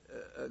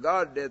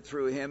God did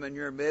through him in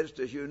your midst,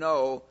 as you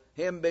know,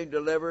 him being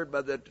delivered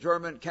by the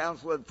determined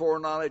counsel and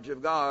foreknowledge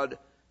of God,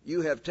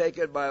 you have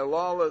taken by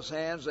lawless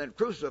hands and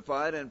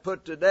crucified and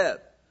put to death,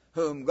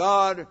 whom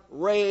God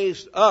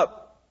raised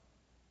up.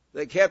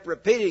 They kept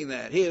repeating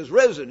that. He is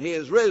risen, he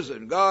is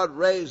risen. God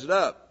raised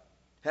up.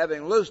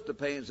 Having loosed the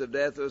pains of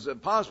death, it was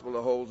impossible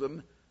to hold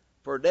them.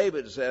 For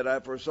David said, I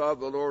foresaw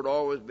the Lord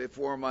always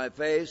before my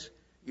face.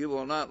 You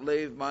will not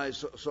leave my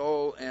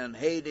soul in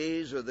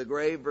Hades or the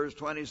grave, verse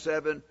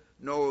 27.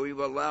 No, you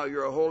will allow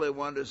your Holy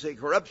One to see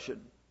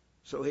corruption.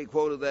 So he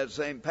quoted that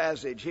same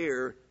passage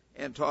here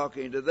in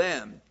talking to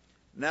them.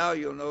 Now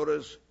you'll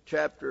notice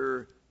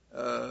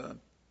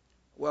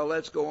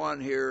let's go on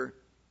here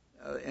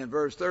in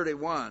verse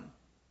 31.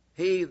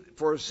 he,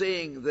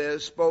 foreseeing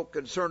this, spoke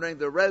concerning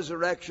the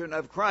resurrection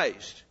of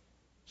Christ.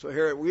 So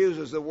here it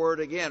uses the word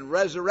again,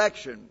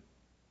 resurrection,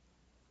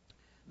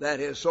 that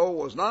his soul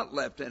was not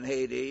left in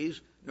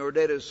Hades, nor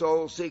did his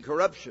soul see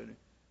corruption.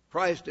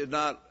 Christ did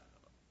not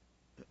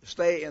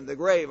stay in the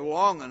grave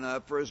long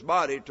enough for his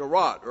body to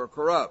rot or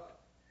corrupt.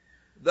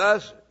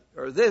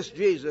 This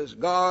Jesus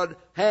God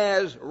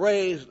has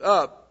raised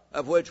up,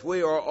 of which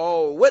we are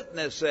all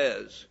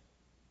witnesses.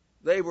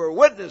 They were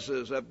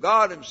witnesses of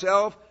God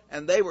himself,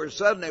 and they were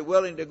suddenly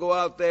willing to go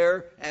out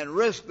there and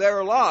risk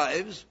their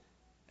lives,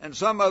 and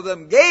some of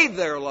them gave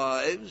their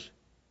lives,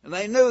 and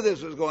they knew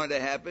this was going to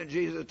happen.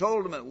 Jesus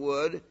told them it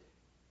would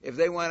if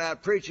they went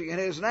out preaching in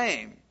his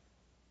name.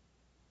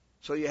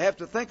 So you have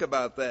to think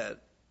about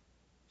that.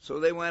 So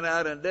they went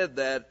out and did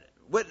that,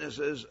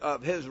 witnesses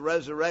of his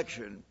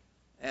resurrection.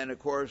 And of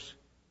course,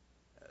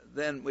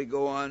 then we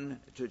go on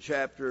to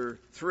chapter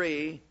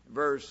 3,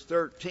 verse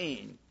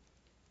 13.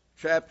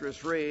 Chapter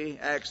 3,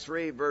 Acts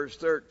 3, verse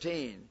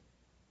 13.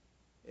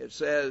 It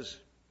says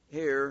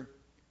here,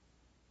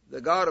 the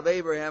God of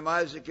Abraham,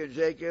 Isaac, and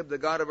Jacob, the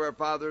God of our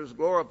fathers,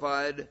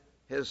 glorified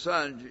his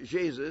son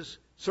Jesus,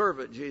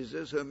 servant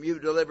Jesus, whom you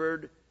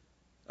delivered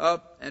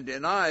up and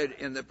denied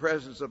in the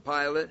presence of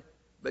Pilate,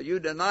 but you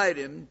denied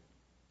him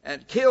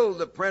and killed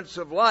the Prince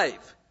of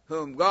Life,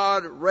 whom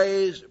God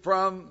raised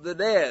from the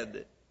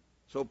dead.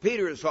 So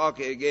Peter is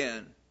talking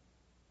again,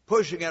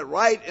 pushing it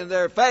right in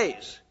their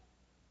face.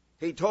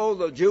 He told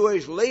the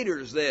Jewish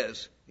leaders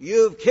this,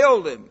 you've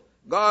killed him.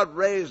 God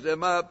raised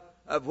him up,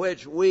 of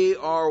which we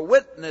are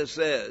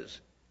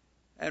witnesses.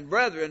 And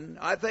brethren,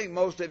 I think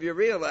most of you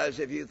realize,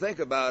 if you think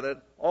about it,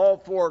 all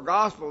four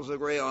Gospels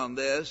agree on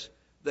this,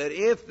 that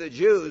if the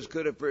Jews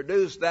could have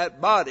produced that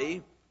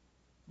body,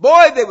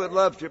 boy, they would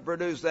love to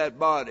produce that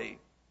body.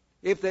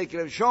 If they could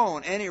have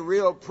shown any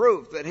real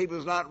proof that he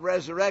was not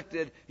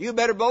resurrected, you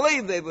better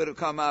believe they would have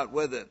come out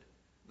with it.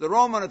 The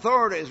Roman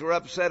authorities were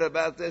upset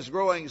about this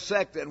growing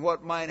sect and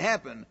what might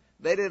happen.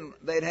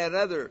 They'd had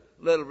other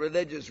little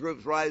religious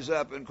groups rise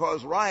up and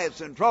cause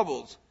riots and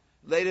troubles.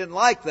 They didn't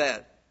like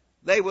that.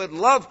 They would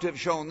love to have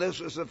shown this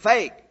was a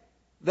fake.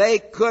 They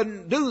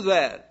couldn't do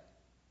that.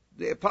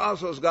 The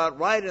apostles got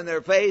right in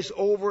their face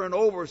over and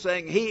over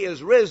saying, he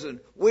is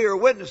risen. We are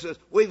witnesses.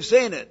 We've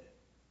seen it.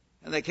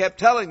 And they kept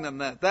telling them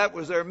that. That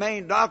was their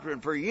main doctrine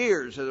for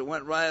years as it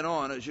went right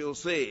on, as you'll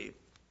see.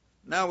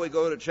 Now we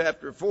go to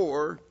chapter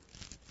 4,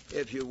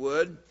 if you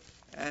would,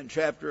 and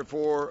chapter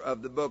 4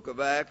 of the book of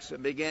Acts,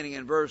 and beginning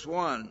in verse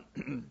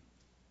 1.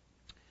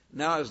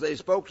 Now as they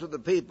spoke to the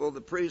people,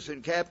 the priests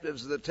and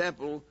captives of the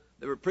temple,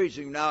 they were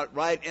preaching now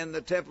right in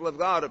the temple of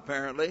God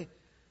apparently,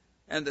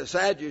 and the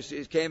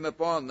Sadducees came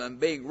upon them,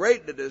 being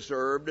greatly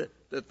disturbed,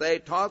 that they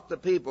taught the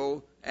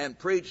people and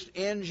preached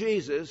in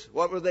Jesus.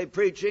 What were they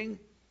preaching?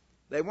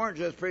 They weren't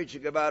just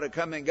preaching about a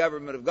coming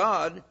government of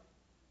God.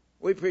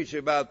 We preach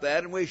about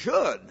that, and we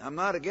should. I'm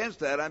not against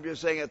that. I'm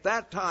just saying at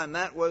that time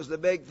that was the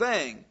big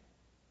thing.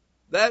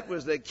 That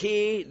was the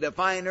key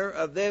definer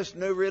of this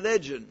new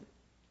religion.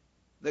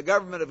 The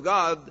government of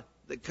God,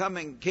 the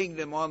coming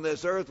kingdom on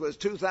this earth, was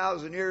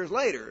 2,000 years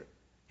later.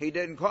 He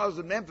didn't cause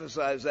them to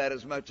emphasize that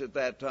as much at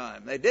that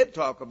time. They did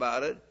talk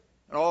about it,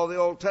 and all the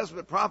Old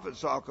Testament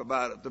prophets talk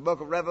about it. The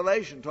book of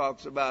Revelation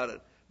talks about it.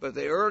 But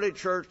the early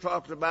church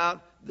talked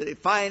about the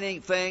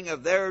defining thing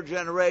of their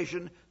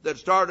generation that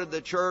started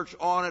the church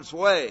on its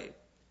way.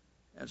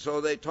 And so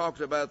they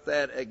talked about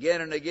that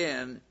again and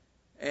again,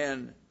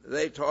 and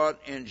they taught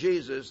in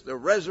Jesus the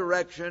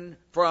resurrection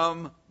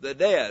from the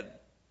dead.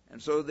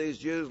 And so these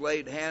Jews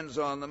laid hands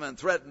on them and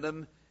threatened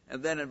them.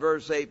 And then in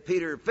verse 8,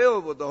 Peter,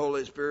 filled with the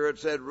Holy Spirit,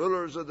 said,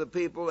 rulers of the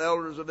people,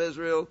 elders of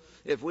Israel,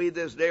 if we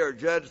this day are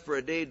judged for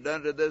a deed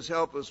done to this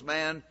helpless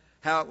man,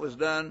 how it was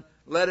done,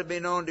 let it be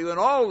known to you and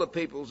all the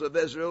peoples of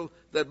Israel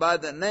that by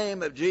the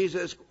name of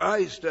Jesus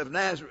Christ of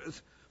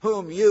Nazareth,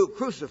 whom you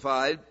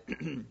crucified,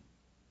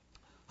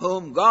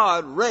 whom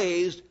God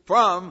raised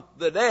from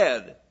the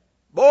dead.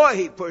 Boy,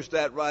 he pushed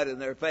that right in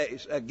their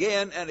face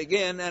again and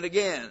again and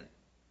again.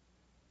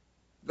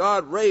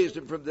 God raised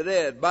him from the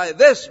dead. By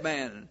this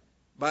man,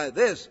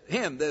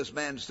 this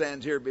man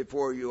stands here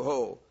before you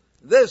whole.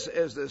 This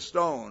is the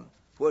stone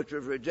which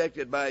was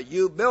rejected by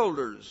you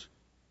builders.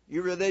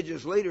 You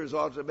religious leaders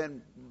ought to have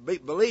been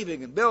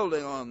believing and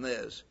building on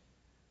this.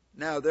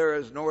 Now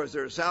nor is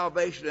there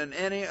salvation in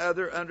any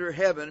other under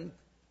heaven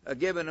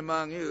given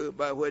among you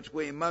by which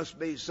we must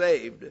be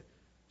saved.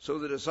 So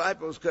the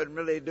disciples couldn't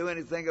really do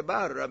anything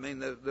about it. I mean,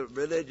 the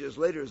religious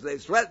leaders, they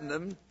threatened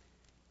them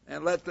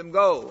and let them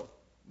go,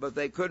 but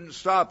they couldn't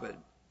stop it.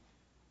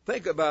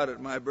 Think about it,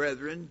 my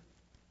brethren.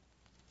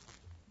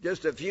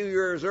 Just a few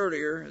years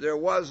earlier, there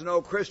was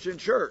no Christian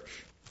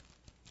church.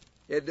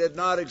 It did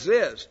not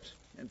exist.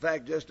 In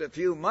fact, just a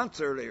few months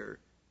earlier,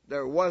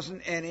 there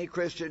wasn't any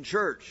Christian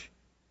church.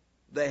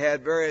 They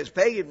had various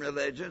pagan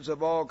religions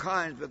of all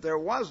kinds, but there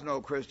was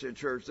no Christian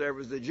church. There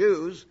was the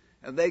Jews,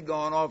 and they'd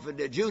gone off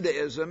into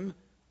Judaism,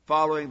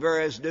 following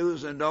various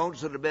do's and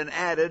don'ts that had been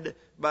added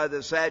by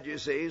the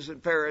Sadducees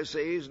and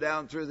Pharisees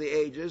down through the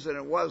ages, and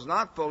it was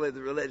not fully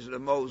the religion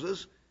of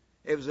Moses.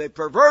 It was a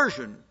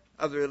perversion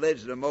of the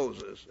religion of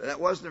Moses. And that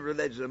wasn't the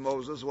religion of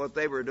Moses, what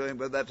they were doing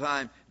by that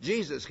time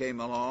Jesus came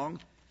along,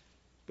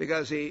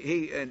 because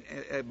he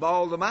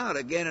bawled them out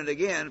again and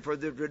again for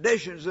the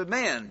traditions of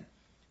men.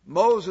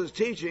 Moses'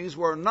 teachings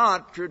were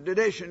not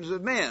traditions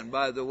of men,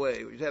 by the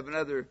way. We have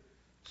another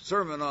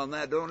sermon on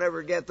that. Don't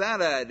ever get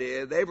that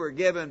idea. They were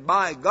given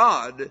by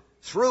God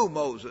through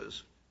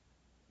Moses.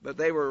 But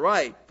they were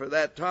right for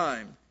that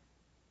time.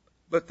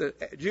 But the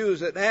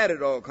Jews had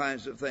added all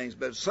kinds of things.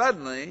 But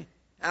suddenly,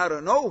 out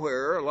of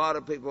nowhere, a lot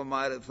of people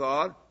might have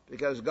thought,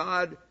 because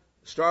God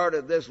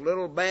started this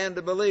little band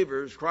of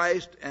believers,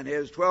 Christ and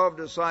his 12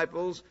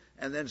 disciples,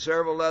 and then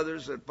several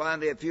others, and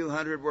finally a few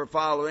hundred were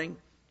following.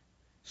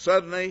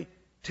 Suddenly,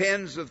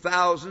 tens of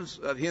thousands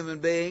of human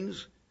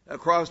beings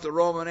across the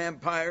Roman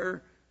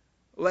Empire,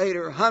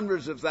 later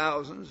hundreds of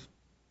thousands,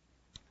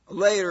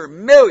 later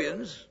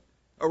millions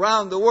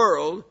around the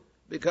world,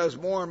 because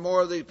more and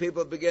more of these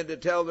people began to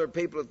tell their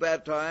people at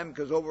that time,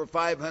 because over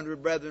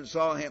 500 brethren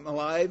saw him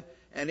alive,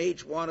 and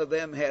each one of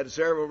them had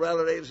several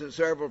relatives and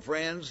several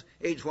friends.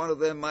 Each one of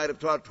them might have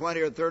taught 20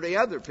 or 30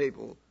 other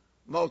people.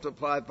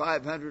 Multiply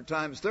 500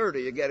 times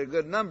 30, you get a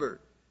good number.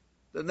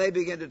 Then they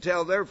begin to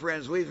tell their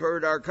friends, we've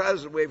heard our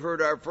cousin, we've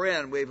heard our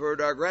friend, we've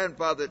heard our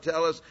grandfather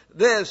tell us,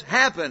 this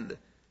happened.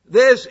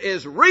 This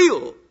is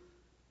real.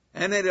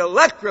 And it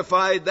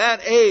electrified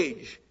that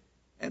age.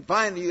 And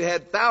finally you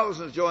had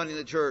thousands joining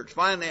the church.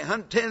 Finally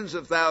tens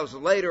of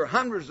thousands, later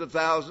hundreds of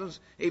thousands,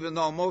 even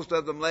though most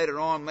of them later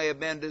on may have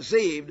been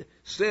deceived.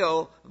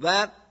 Still,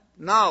 that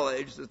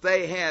knowledge that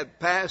they had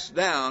passed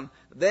down,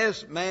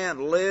 this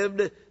man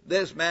lived,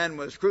 this man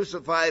was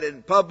crucified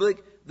in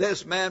public,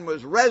 this man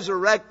was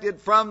resurrected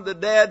from the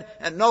dead,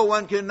 and no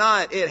one can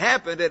deny it. It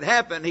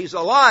happened, he's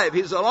alive.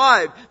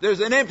 There's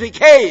an empty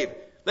cave.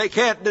 They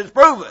can't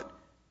disprove it.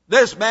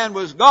 This man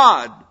was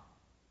God.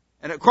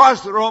 And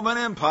across the Roman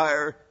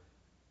Empire,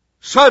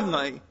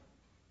 suddenly,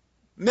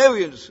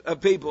 millions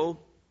of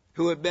people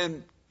who had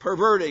been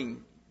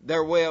perverting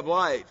their way of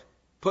life,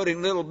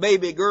 putting little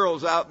baby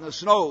girls out in the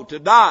snow to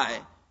die,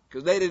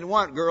 because they didn't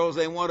want girls,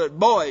 they wanted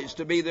boys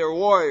to be their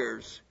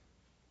warriors.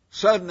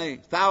 Suddenly,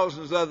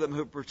 thousands of them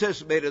who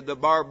participated in the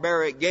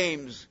barbaric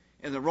games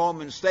in the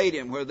Roman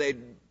stadium, where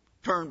they'd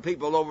turn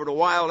people over to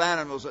wild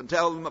animals and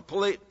tear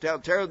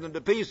them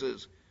to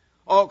pieces.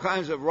 All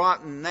kinds of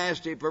rotten,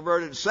 nasty,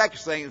 perverted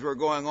sex things were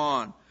going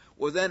on.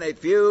 Within a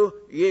few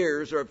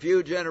years or a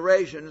few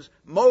generations,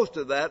 most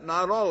of that,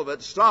 not all of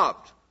it,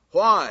 stopped.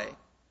 Why?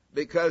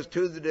 Because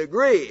to the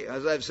degree,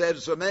 as I've said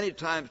so many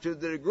times, to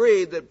the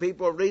degree that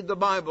people read the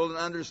Bible and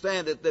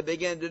understand it, they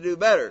begin to do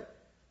better.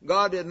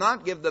 God did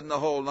not give them the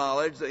whole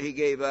knowledge that he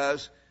gave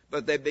us,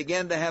 but they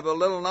began to have a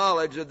little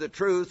knowledge of the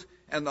truth,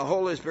 and the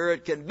Holy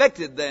Spirit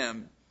convicted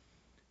them.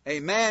 A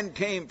man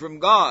came from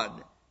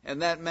God,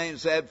 and that man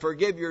said,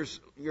 forgive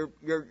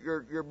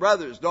your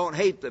brothers, don't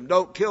hate them,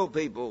 don't kill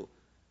people,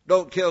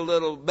 don't kill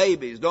little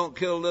babies, don't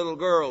kill little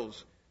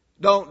girls,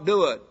 don't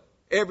do it.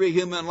 Every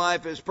human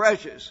life is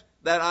precious.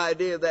 That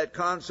idea, that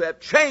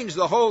concept changed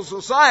the whole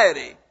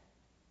society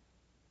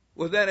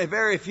within a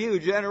very few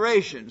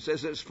generations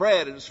as it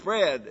spread and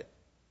spread,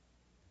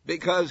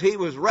 because he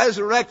was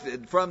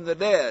resurrected from the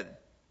dead.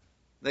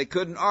 They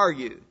couldn't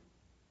argue.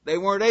 They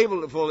weren't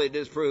able to fully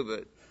disprove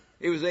it.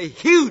 It was a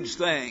huge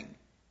thing.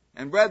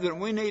 And brethren,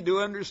 we need to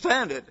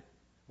understand it.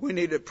 We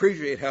need to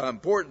appreciate how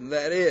important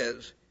that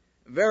is.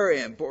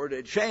 Very important.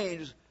 It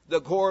changed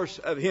the course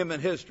of human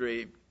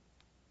history.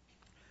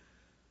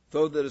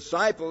 So the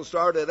disciples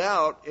started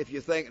out,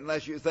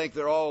 unless you think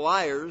they're all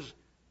liars,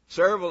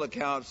 several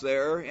accounts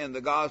there in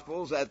the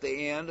Gospels at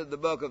the end of the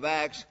book of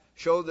Acts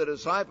show the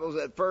disciples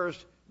at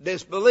first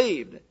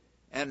disbelieved.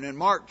 And in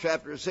Mark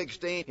chapter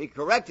 16, he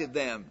corrected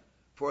them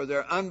for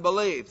their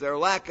unbelief, their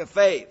lack of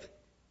faith.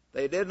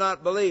 They did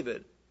not believe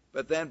it.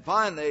 But then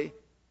finally,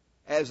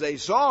 as they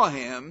saw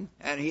him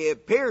and he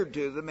appeared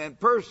to them in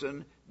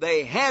person,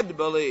 they had to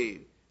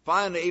believe.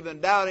 Finally,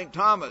 even doubting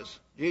Thomas,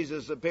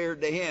 Jesus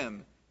appeared to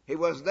him. He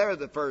wasn't there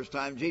the first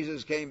time.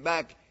 Jesus came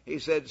back. He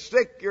said,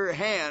 stick your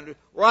hand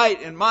right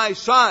in my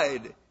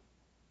side.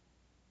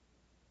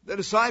 The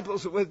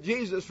disciples were with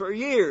Jesus for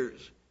years.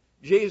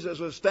 Jesus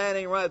was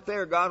standing right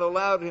there. God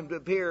allowed him to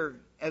appear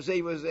as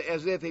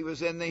if he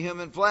was in the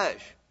human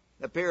flesh,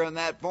 appear in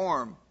that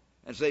form,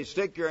 and say,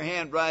 stick your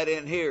hand right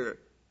in here.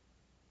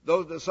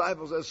 Those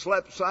disciples that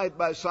slept side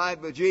by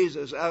side with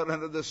Jesus out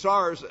under the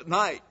stars at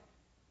night.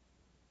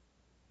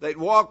 They'd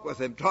walk with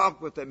him,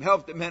 talk with him,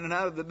 helped him in and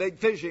out of the big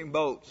fishing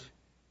boats,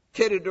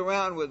 kidded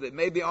around with him,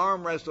 maybe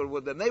arm wrestled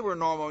with him. They were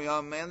normal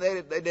young men.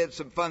 They did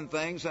some fun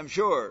things, I'm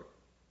sure.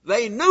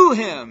 They knew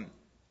him.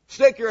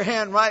 Stick your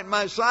hand right in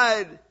my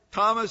side,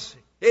 Thomas.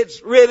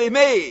 It's really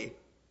me.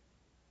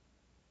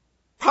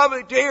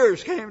 Probably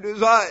tears came to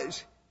his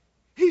eyes.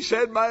 He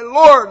said, my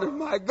Lord and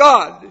my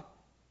God,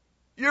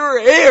 you're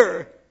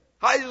here.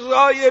 I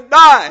saw you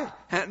die,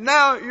 and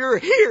now you're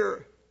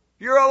here.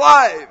 You're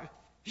alive.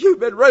 You've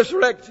been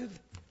resurrected.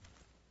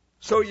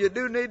 So you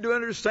do need to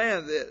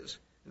understand this.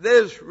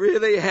 This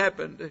really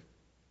happened.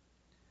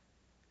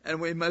 And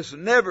we must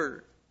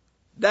never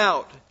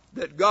doubt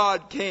that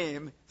God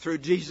came through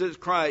Jesus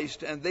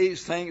Christ and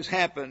these things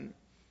happened.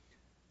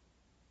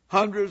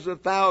 Hundreds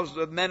of thousands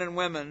of men and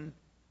women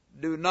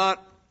do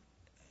not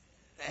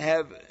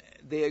have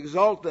the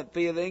exultant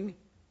feeling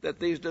that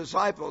these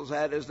disciples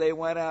had as they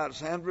went out.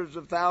 Hundreds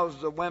of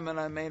thousands of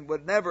women,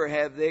 would never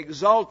have the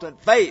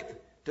exultant faith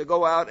to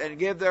go out and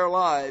give their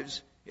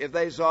lives if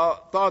they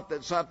thought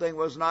that something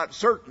was not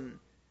certain,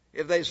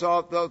 if they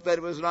thought that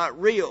it was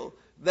not real.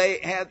 They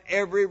had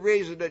every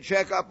reason to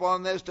check up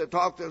on this, to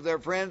talk to their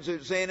friends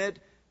who'd seen it,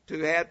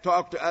 to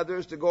talk to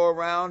others, to go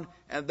around,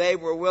 and they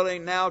were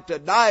willing now to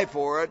die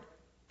for it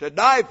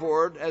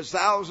as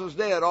thousands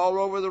did all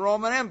over the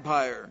Roman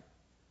Empire.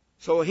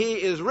 So he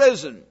is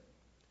risen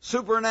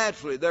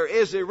supernaturally. There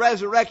is a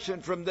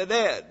resurrection from the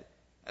dead,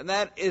 and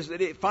that is the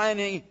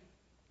defining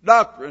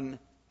doctrine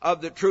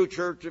of the true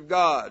church of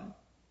God.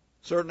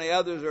 Certainly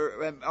others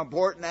are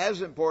important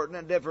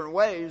in different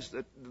ways.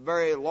 The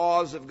very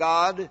laws of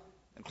God,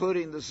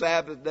 including the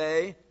Sabbath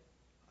day,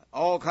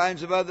 all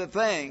kinds of other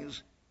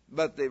things.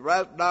 But the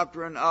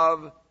doctrine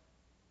of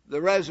the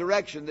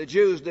resurrection, the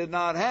Jews did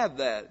not have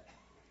that.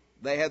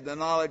 They had the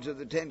knowledge of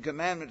the Ten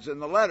Commandments in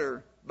the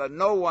letter, but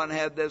no one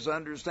had this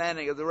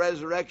understanding of the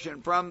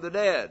resurrection from the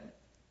dead.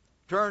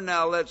 Turn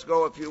now, let's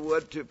go, if you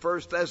would, to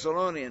 1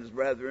 Thessalonians,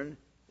 brethren.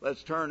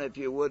 Let's turn, if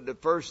you would, to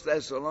 1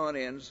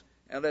 Thessalonians,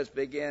 and let's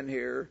begin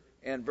here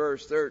in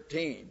verse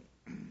 13.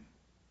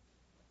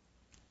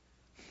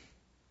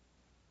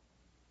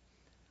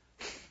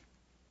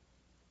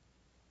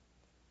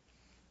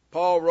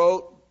 Paul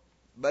wrote,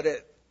 but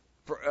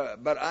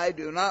I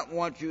do not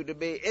want you to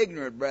be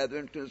ignorant,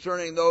 brethren,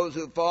 concerning those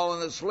who've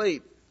fallen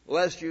asleep,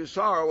 lest you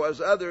sorrow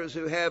as others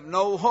who have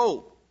no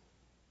hope.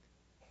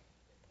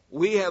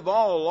 We have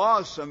all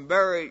lost some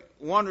very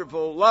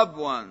wonderful loved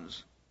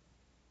ones.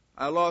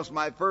 I lost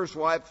my first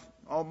wife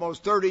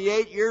almost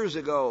 38 years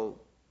ago.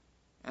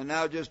 And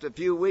now just a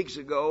few weeks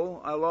ago,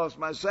 I lost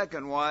my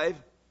second wife.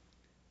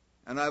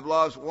 And I've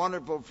lost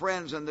wonderful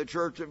friends in the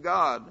Church of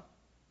God,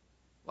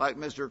 like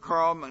Mr.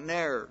 Carl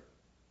McNair,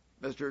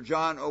 Mr.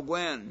 John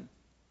O'Gwen,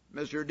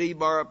 Mr. D.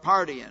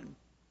 Barapardian,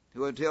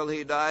 who until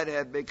he died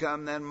had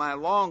become then my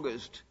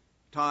longest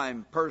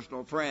time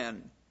personal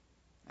friend.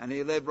 And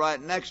he lived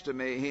right next to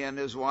me, he and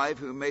his wife,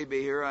 who may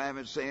be here. I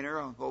haven't seen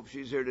her. I hope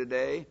she's here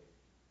today.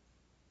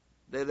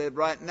 They lived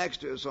right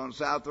next to us on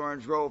South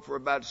Orange Road for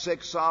about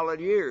 6 solid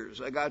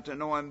years. I got to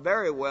know him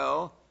very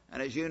well,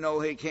 and as you know,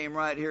 he came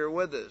right here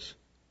with us.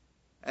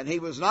 And he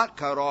was not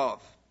cut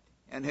off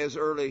in his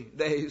early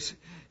days.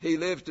 He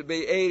lived to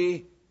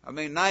be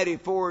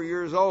 94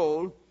 years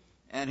old,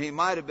 and he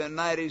might have been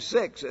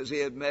 96, as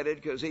he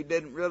admitted, because he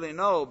didn't really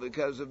know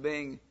because of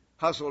being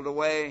hustled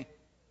away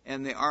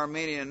in the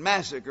Armenian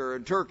massacre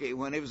in Turkey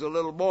when he was a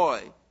little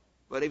boy.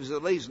 But he was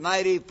at least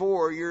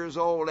 94 years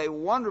old, a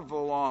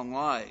wonderful long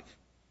life.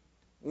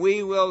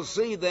 We will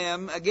see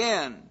them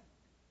again.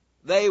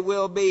 They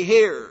will be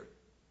here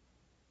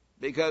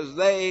because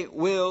they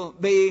will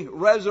be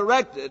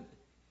resurrected.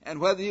 And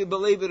whether you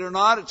believe it or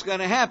not, it's going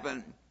to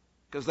happen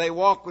because they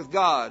walk with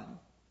God.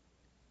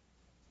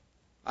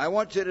 I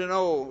want you to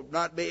know,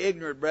 not be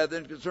ignorant,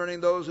 brethren, concerning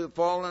those who have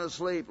fallen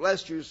asleep,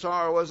 lest you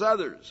sorrow as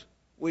others.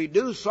 We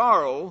do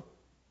sorrow,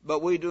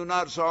 but we do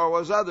not sorrow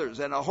as others,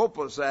 in a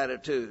hopeless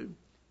attitude.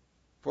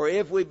 For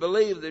if we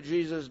believe that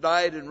Jesus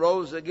died and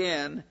rose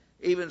again,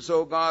 even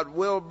so God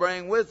will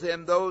bring with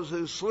him those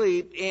who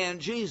sleep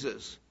in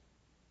Jesus.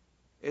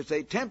 It's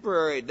a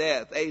temporary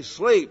death, a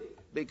sleep,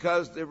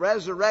 because the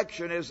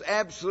resurrection is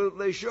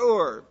absolutely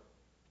sure.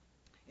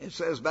 It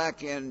says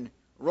back in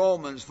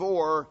Romans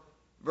 4,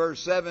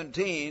 verse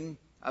 17,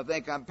 I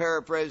think I'm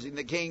paraphrasing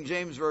the King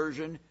James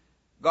Version,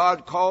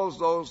 God calls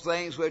those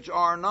things which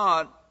are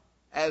not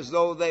as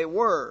though they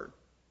were.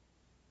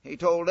 He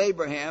told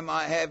Abraham,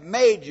 I have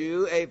made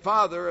you a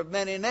father of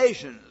many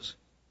nations.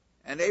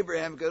 And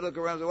Abraham could look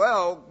around and say,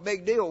 well,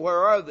 big deal,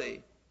 where are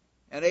they?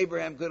 And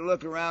Abraham could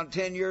look around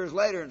 10 years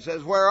later and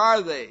says, where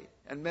are they?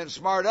 And been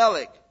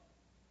smart-aleck.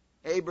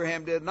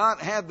 Abraham did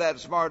not have that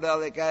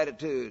smart-aleck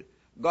attitude.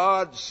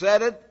 God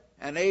said it,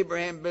 and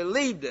Abraham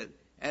believed it.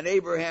 And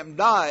Abraham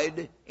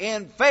died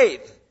in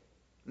faith,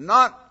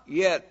 not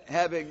yet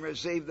having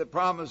received the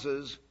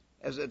promises,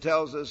 as it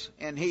tells us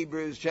in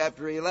Hebrews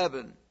chapter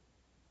 11.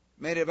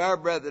 Many of our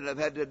brethren have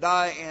had to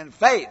die in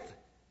faith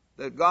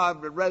that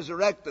God would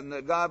resurrect them,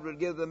 that God would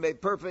give them a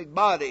perfect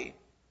body,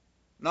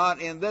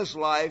 not in this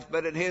life,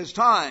 but in his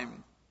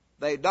time.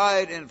 They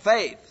died in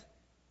faith,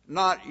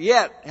 not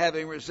yet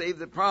having received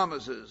the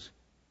promises,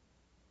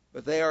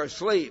 but they are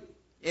asleep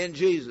in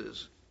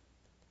Jesus.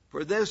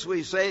 For this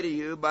we say to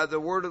you by the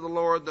word of the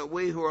Lord, that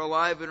we who are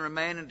alive and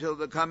remain until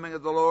the coming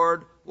of the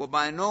Lord will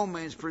by no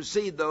means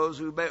precede those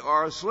who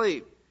are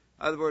asleep.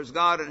 In other words,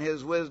 God in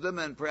his wisdom,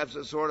 and perhaps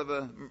a sort of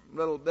a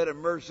little bit of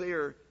mercy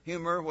or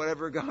humor,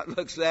 whatever God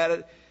looks at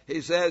it,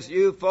 he says,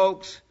 you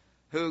folks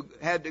who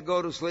had to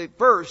go to sleep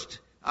first,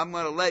 I'm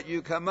going to let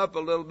you come up a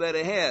little bit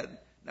ahead.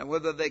 Now,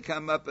 whether they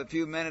come up a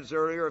few minutes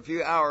earlier or a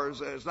few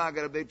hours, it's not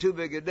going to be too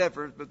big a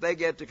difference, but they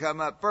get to come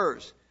up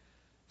first.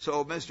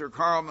 So Mr.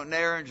 Carl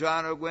McNair and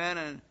John O'Gwen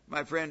and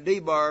my friend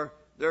D-Bar,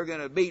 they're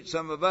going to beat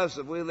some of us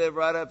if we live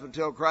right up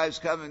until Christ's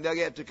coming. They'll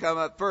get to come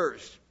up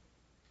first.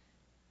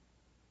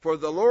 For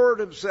the Lord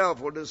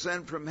himself will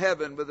descend from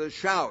heaven with a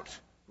shout,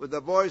 with the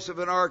voice of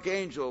an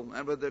archangel,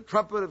 and with the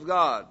trumpet of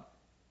God.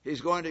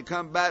 He's going to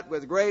come back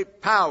with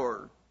great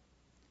power.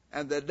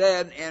 And the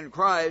dead in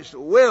Christ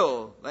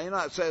will, they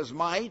not says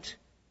might.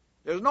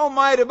 There's no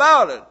might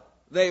about it.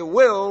 They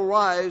will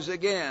rise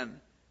again.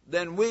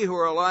 Then we who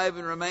are alive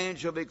and remain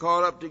shall be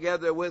caught up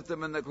together with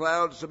them in the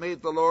clouds to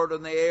meet the Lord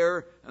in the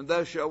air, and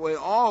thus shall we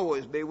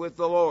always be with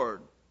the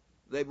Lord.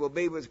 They will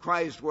be with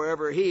Christ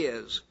wherever he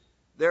is.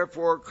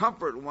 Therefore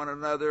comfort one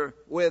another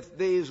with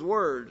these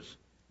words.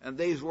 And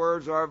these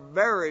words are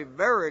very,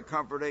 very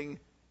comforting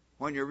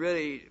when you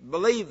really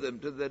believe them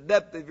to the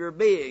depth of your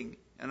being.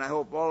 And I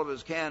hope all of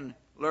us can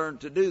learn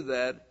to do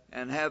that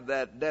and have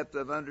that depth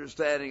of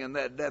understanding and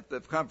that depth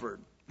of comfort.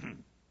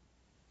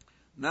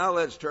 Now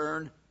let's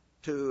turn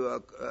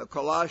to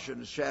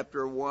Colossians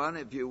chapter 1,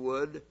 if you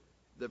would.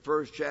 The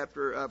first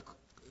chapter of,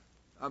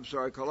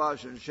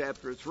 Colossians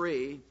chapter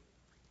 3.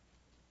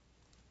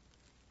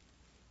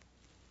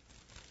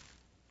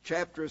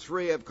 Chapter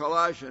 3 of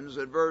Colossians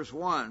at verse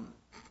 1.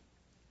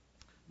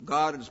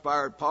 God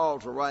inspired Paul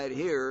to write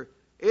here,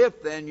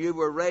 if then you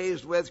were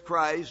raised with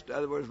Christ, in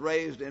other words,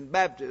 raised in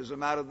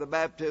baptism out of the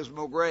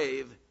baptismal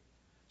grave,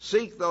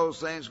 seek those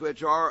things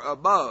which are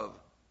above.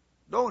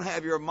 Don't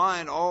have your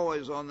mind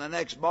always on the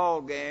next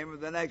ball game or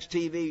the next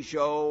TV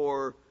show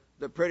or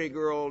the pretty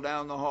girl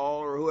down the hall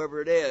or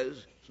whoever it is.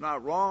 It's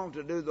not wrong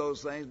to do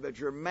those things, but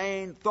your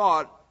main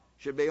thought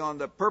should be on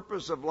the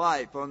purpose of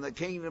life, on the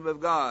kingdom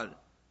of God.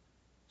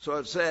 So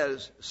it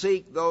says,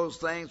 seek those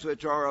things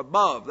which are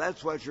above.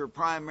 That's what you're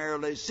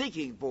primarily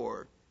seeking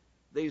for.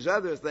 These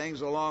other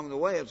things along the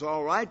way, it's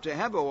all right to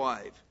have a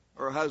wife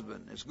or a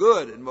husband. It's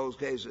good in most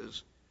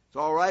cases. It's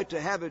all right to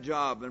have a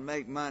job and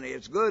make money.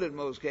 It's good in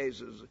most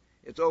cases.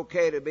 It's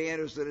okay to be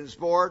interested in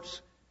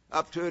sports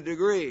up to a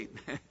degree.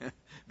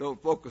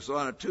 Don't focus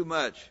on it too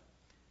much.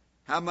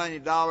 How many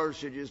dollars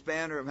should you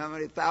spend, or how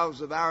many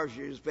thousands of hours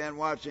should you spend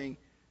watching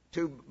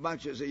two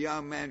bunches of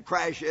young men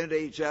crash into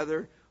each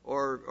other,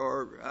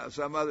 or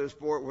some other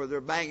sport where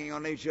they're banging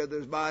on each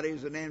other's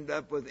bodies and end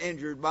up with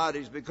injured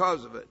bodies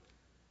because of it?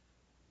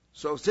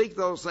 So seek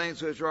those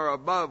things which are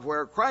above,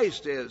 where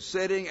Christ is,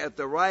 sitting at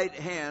the right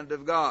hand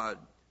of God.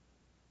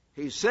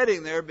 He's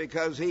sitting there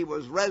because he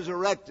was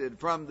resurrected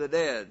from the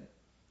dead.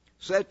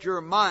 Set your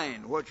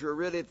mind, what you're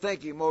really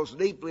thinking most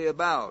deeply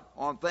about,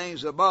 on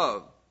things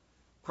above.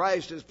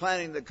 Christ is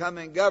planning the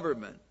coming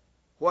government.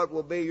 What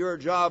will be your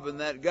job in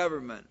that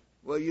government?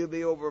 Will you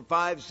be over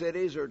 5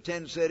 cities or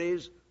 10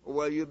 cities? Or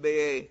will you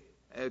be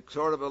a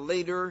sort of a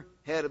leader,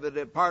 head of a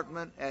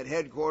department at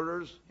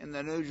headquarters in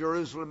the New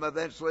Jerusalem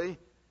eventually?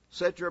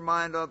 Set your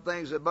mind on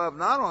things above,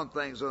 not on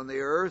things on the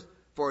earth,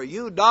 for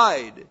you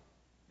died.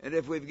 And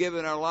if we've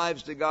given our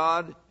lives to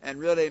God and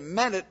really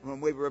meant it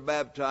when we were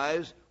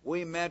baptized,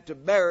 we meant to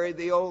bury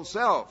the old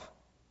self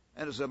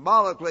and to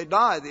symbolically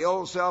die. The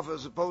old self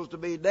is supposed to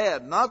be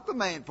dead, not the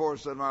main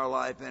force in our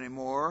life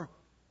anymore.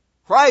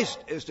 Christ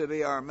is to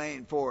be our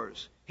main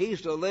force.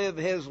 He's to live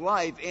his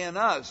life in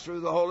us through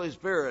the Holy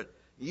Spirit.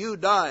 You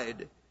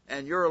died,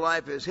 and your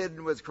life is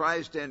hidden with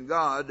Christ in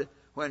God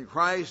when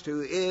Christ, who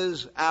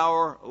is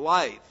our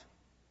life.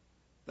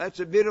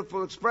 That's a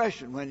beautiful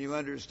expression when you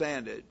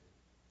understand it.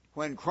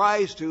 When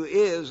Christ, who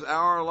is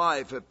our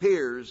life,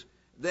 appears,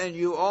 then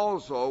you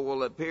also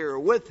will appear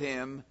with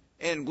him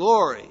in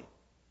glory.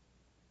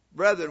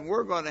 Brethren,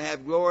 we're going to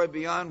have glory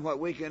beyond what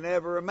we can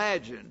ever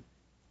imagine.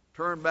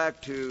 Turn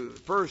back to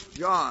 1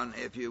 John,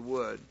 if you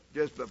would,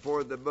 just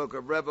before the book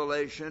of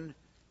Revelation.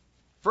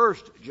 1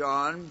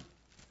 John,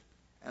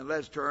 and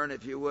let's turn,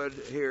 if you would,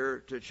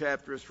 here to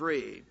chapter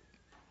 3.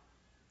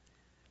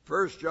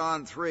 1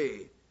 John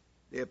 3.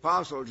 The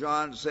Apostle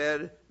John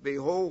said,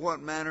 behold,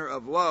 what manner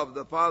of love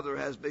the Father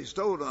has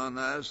bestowed on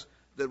us,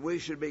 that we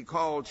should be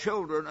called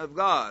children of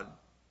God.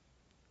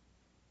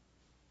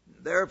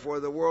 Therefore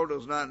the world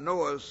does not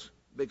know us,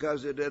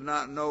 because it did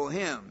not know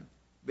him.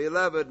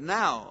 Beloved,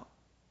 now,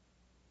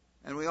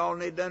 and we all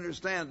need to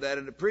understand that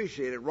and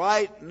appreciate it,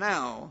 right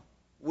now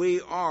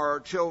we are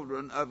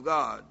children of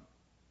God.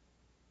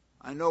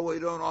 I know we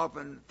don't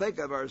often think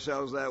of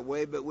ourselves that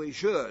way, but we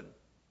should.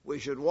 We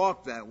should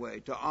walk that way,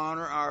 to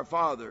honor our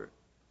Father.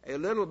 A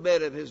little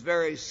bit of his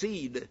very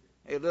seed,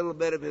 a little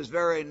bit of his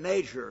very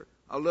nature,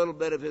 a little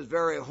bit of his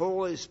very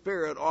Holy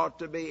Spirit ought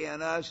to be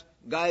in us,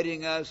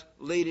 guiding us,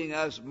 leading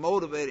us,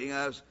 motivating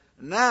us.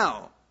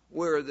 Now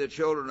we're the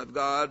children of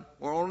God.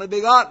 We're only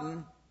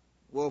begotten.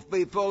 We'll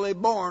be fully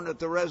born at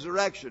the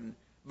resurrection.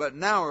 But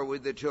now are we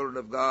the children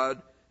of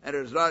God, and it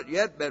has not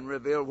yet been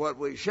revealed what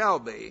we shall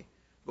be.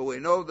 But we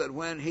know that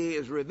when he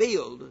is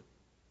revealed,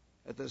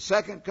 at the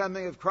second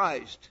coming of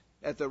Christ,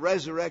 at the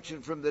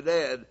resurrection from the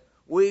dead,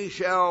 we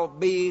shall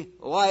be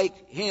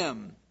like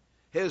him.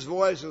 His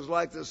voice is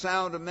like the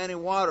sound of many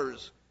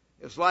waters.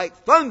 It's like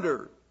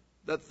thunder,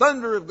 the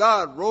thunder of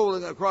God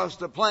rolling across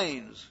the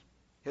plains.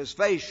 His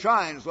face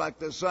shines like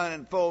the sun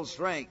in full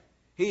strength.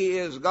 He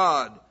is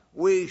God.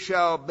 We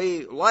shall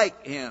be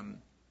like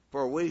him,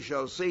 for we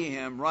shall see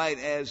him right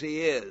as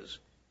he is.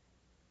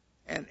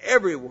 And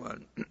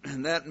everyone,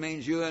 and that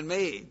means you and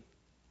me,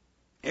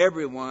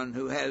 everyone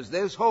who has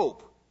this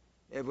hope,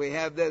 if we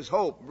have this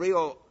hope,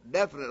 real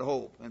definite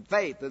hope and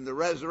faith in the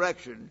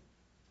resurrection,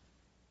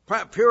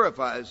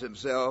 purifies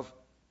himself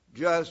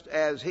just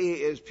as he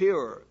is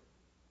pure.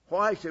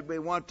 Why should we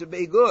want to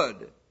be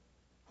good?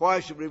 Why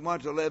should we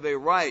want to live a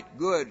right,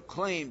 good,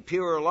 clean,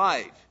 pure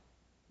life?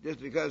 Just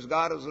because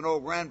God is an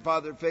old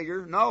grandfather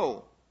figure?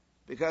 No.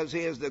 Because he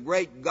is the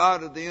great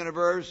God of the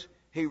universe,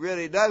 he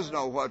really does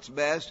know what's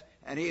best,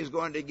 and he is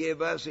going to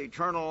give us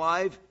eternal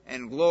life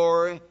and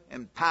glory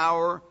and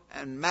power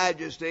and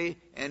majesty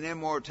and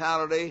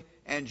immortality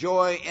and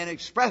joy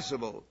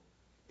inexpressible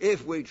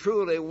if we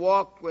truly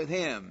walk with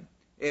him,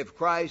 if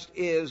Christ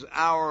is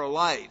our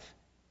life.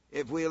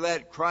 If we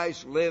let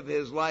Christ live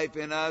his life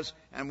in us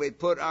and we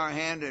put our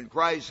hand in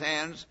Christ's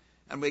hands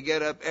and we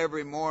get up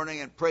every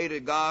morning and pray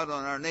to God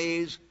on our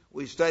knees,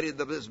 we study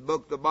this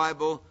book, the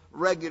Bible,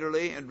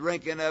 regularly and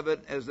drinking of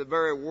it as the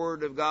very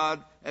Word of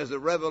God, as a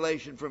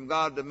revelation from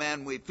God to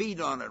man. We feed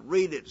on it,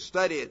 read it,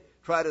 study it,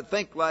 try to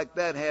think like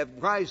that,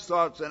 have Christ's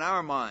thoughts in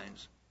our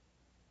minds.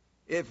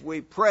 If we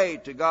pray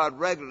to God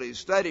regularly,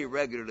 study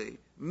regularly,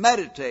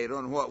 meditate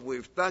on what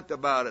we've thought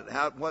about it,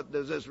 what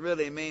does this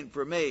really mean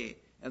for me?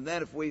 And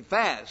then if we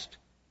fast,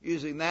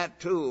 using that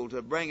tool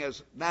to bring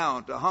us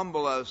down, to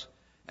humble us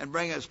and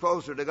bring us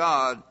closer to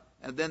God.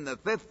 And then the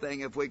fifth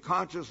thing, if we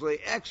consciously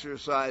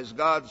exercise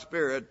God's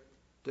Spirit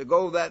to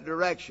go that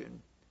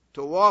direction,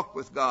 to walk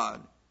with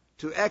God,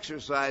 to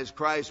exercise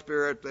Christ's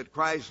Spirit, that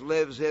Christ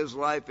lives his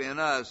life in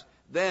us,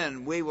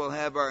 then we will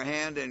have our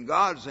hand in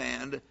God's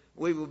hand.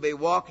 We will be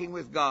walking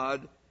with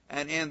God.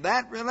 And in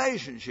that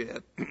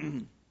relationship,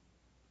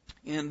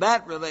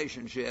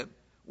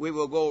 we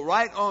will go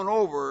right on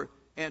over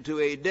into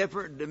a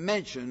different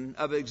dimension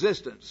of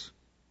existence.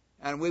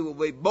 And we will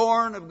be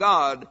born of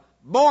God,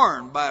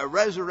 born by a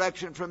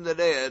resurrection from the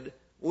dead.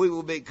 We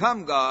will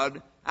become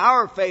God.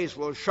 Our face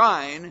will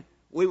shine.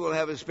 We will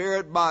have a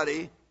spirit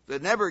body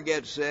that never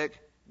gets sick,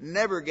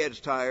 never gets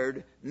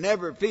tired,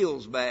 never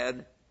feels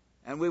bad,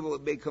 and we will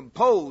be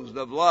composed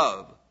of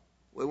love.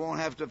 We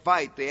won't have to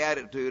fight the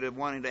attitude of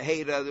wanting to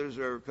hate others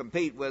or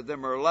compete with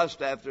them or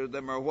lust after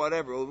them or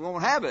whatever. We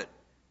won't have it.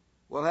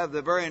 We'll have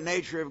the very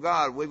nature of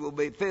God. We will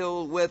be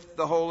filled with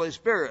the Holy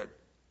Spirit.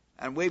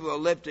 And we will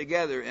live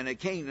together in a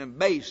kingdom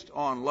based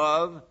on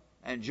love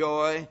and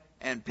joy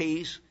and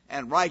peace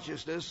and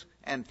righteousness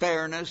and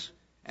fairness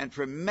and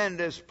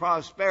tremendous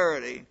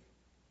prosperity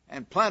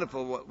and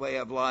plentiful way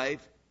of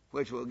life,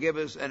 which will give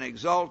us an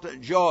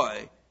exultant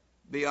joy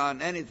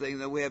beyond anything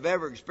that we have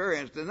ever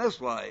experienced in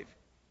this life,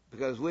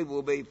 because we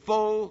will be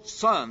full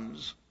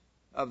sons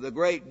of the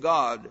great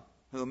God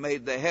who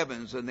made the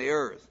heavens and the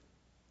earth.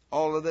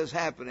 All of this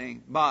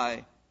happening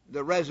by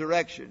the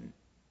resurrection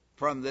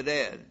from the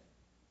dead.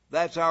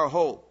 That's our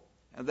hope.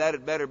 And that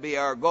had better be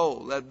our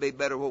goal. That'd be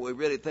better what we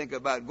really think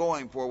about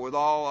going for with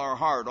all our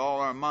heart, all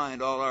our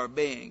mind, all our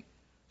being.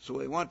 So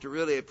we want to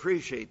really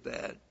appreciate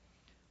that.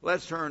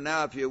 Let's turn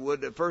now, if you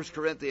would, to 1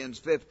 Corinthians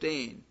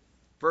 15.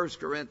 1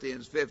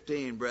 Corinthians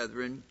 15,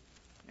 brethren.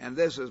 And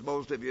this, as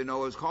most of you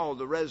know, is called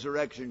the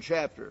resurrection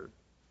chapter.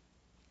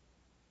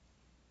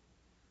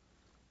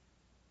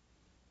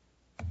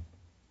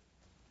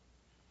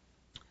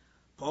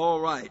 Paul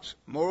writes,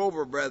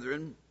 "Moreover,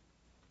 brethren,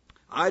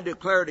 I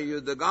declare to you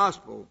the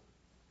gospel."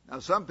 Now,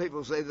 some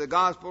people say the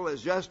gospel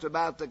is just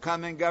about the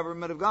coming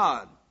government of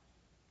God.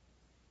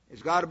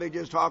 It's got to be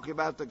just talking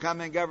about the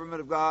coming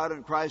government of God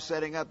and Christ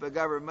setting up a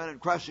government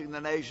and crushing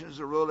the nations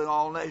and ruling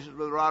all nations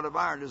with a rod of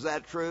iron. Is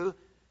that true?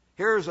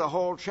 Here's a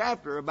whole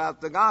chapter about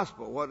the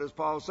gospel. What does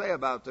Paul say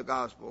about the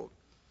gospel?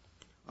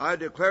 "I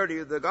declare to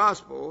you the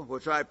gospel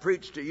which I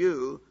preached to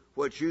you,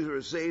 which you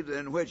received and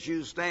in which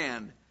you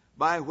stand,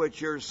 by which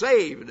you're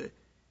saved,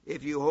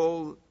 if you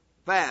hold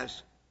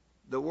fast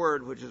the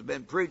word which has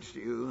been preached to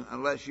you,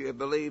 unless you have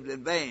believed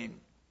in vain.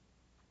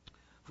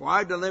 For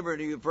I delivered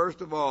to you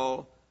first of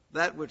all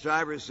that which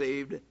I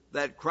received,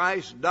 that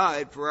Christ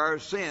died for our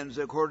sins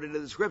according to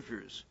the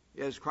Scriptures."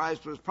 Yes,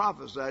 Christ was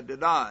prophesied to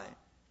die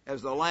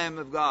as the Lamb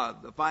of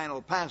God, the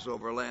final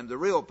Passover lamb, the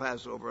real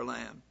Passover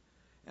lamb.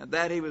 And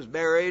that he was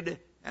buried,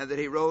 and that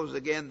he rose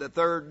again the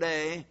third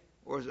day,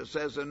 or as it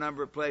says in a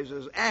number of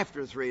places,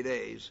 after 3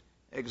 days,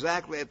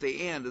 exactly at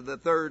the end of the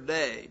third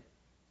day.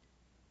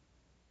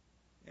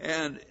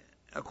 And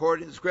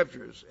according to the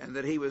Scriptures, and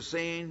that he was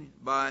seen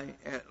by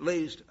at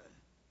least,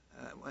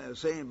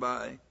 seen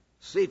by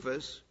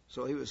Cephas,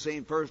 so he was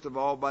seen first of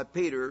all by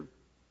Peter,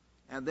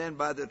 and then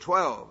by the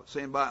 12,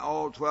 seen by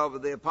all 12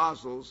 of the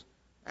apostles.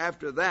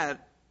 After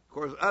that, of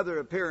course, other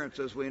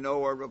appearances we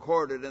know are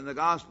recorded in the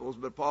Gospels,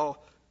 but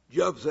Paul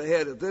jumps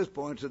ahead at this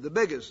point to the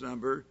biggest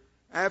number.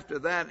 After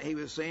that, he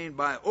was seen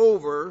by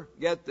over,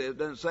 get this, it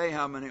doesn't say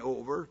how many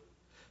over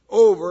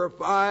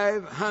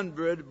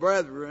 500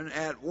 brethren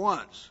at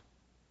once.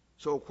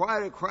 So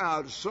quite a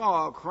crowd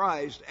saw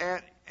Christ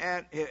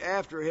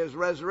after his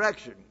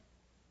resurrection.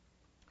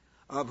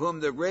 of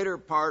whom the greater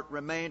part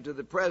remain to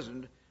the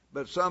present,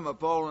 but some have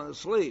fallen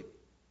asleep.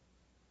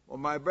 Well,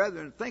 my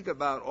brethren, think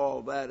about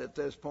all that at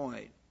this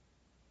point.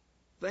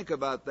 Think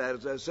about that.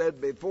 As I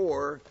said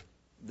before,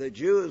 the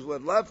Jews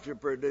would love to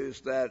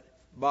produce that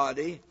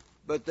body,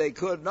 but they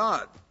could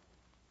not,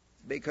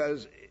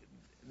 because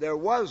there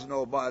was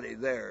no body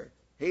there.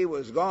 He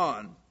was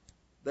gone.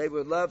 They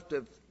would love to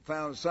have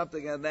found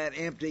something in that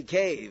empty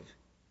cave,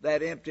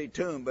 that empty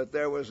tomb, but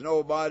there was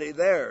no body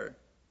there.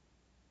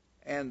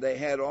 And they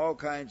had all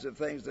kinds of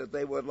things that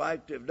they would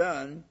like to have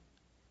done,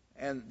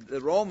 and the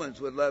Romans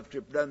would love to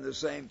have done the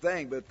same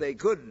thing, but they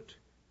couldn't.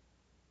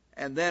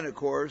 And then, of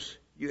course,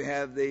 you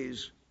have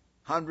these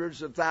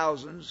hundreds of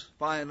thousands,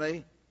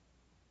 finally,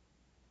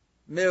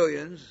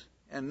 millions,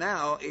 and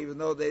now, even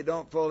though they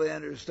don't fully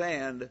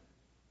understand,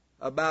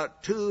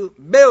 about 2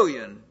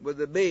 billion with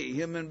a B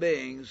human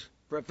beings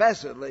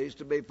profess at least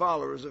to be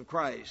followers of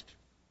Christ.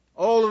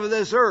 All over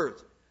this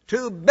earth,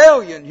 2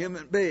 billion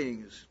human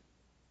beings.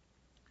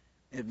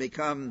 It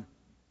become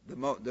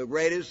the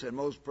greatest and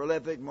most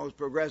prolific, most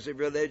progressive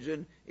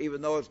religion,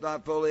 even though it's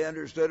not fully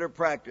understood or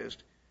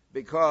practiced,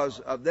 because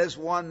of this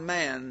one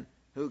man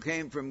who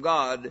came from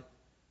God,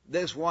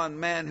 this one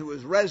man who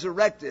was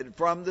resurrected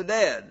from the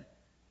dead.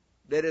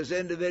 Did his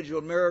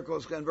individual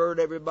miracles convert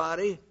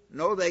everybody?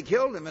 No, they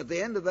killed him at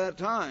the end of that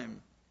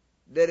time.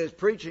 Did his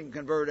preaching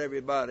convert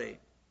everybody?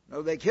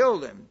 No, they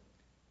killed him.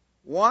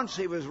 Once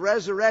he was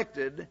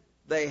resurrected,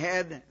 they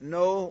had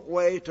no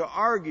way to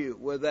argue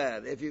with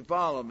that, if you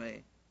follow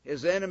me.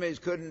 His enemies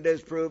couldn't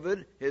disprove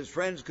it, his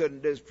friends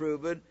couldn't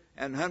disprove it,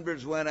 and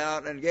hundreds went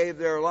out and gave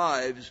their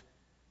lives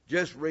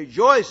just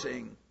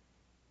rejoicing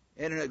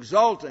in an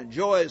exultant,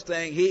 joyous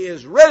thing. He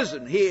is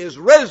risen, he is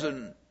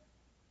risen.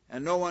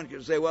 And no one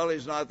can say, well,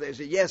 he's not. They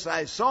say, yes,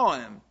 I saw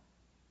him.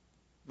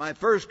 My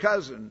first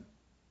cousin,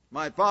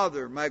 my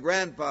father, my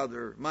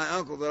grandfather, my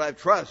uncle that I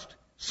trust,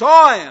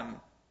 saw him.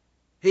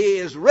 He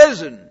is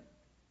risen.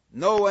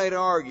 No way to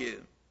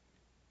argue.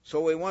 So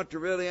we want to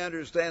really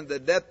understand the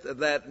depth of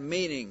that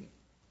meaning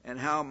and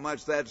how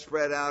much that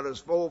spread out.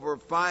 As over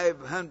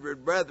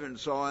 500 brethren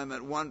saw him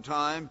at one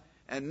time,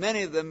 and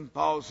many of them,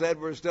 Paul said,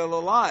 were still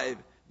alive.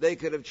 They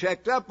could have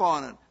checked up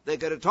on it. They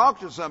could have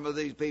talked to some of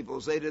these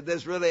people, say, did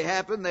this really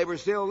happen? They were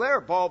still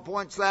there. Paul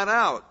points that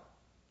out.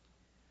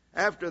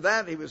 After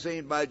that, he was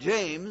seen by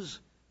James,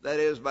 that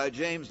is, by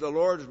James the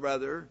Lord's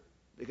brother,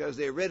 because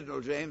the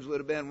original James would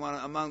have been one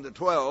among the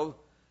 12.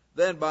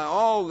 Then by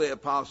all the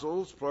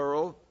apostles,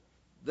 plural.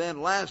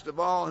 Then last of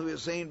all, he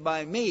was seen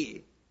by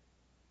me.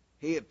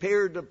 He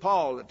appeared to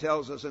Paul, it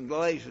tells us in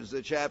Galatians,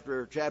 the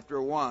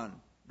chapter 1,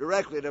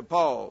 directly to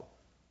Paul,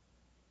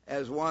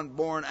 as one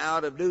born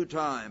out of due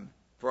time.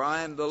 For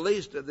I am the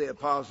least of the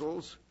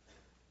apostles,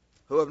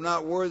 who am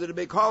not worthy to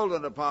be called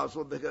an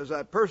apostle, because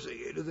I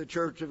persecuted the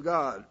church of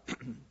God.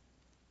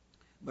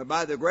 But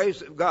by the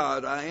grace of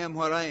God I am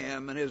what I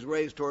am, and his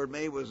grace toward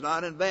me was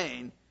not in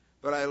vain,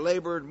 but I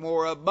labored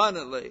more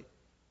abundantly.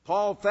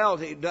 Paul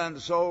felt he'd done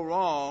so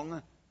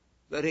wrong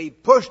that he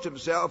pushed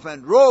himself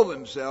and drove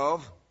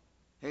himself.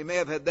 He may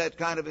have had that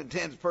kind of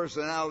intense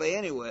personality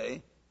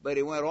anyway, but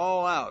he went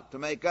all out to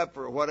make up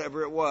for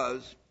whatever it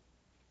was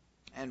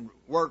and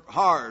worked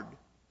hard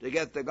to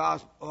get the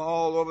gospel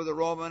all over the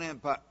Roman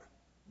Empire,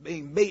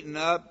 being beaten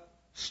up,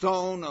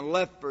 stoned, and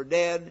left for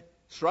dead,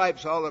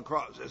 stripes all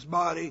across his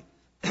body,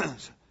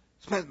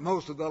 spent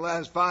most of the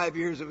last 5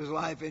 years of his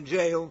life in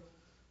jail,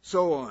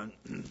 so on.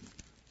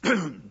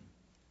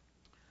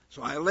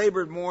 So I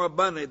labored more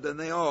abundantly than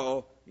they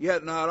all,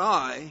 yet not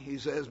I, he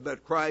says,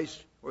 but Christ,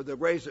 or the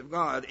grace of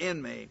God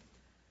in me.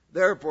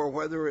 Therefore,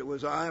 whether it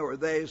was I or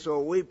they,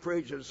 so we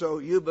preach, and so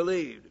you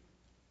believed.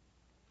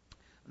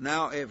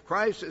 Now, if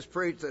Christ has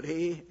preached that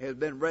he has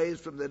been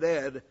raised from the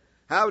dead,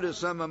 how do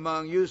some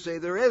among you say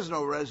there is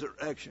no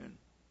resurrection?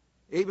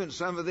 Even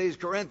some of these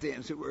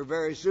Corinthians who were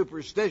very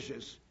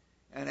superstitious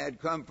and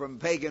had come from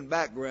pagan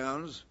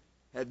backgrounds,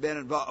 had been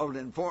involved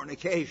in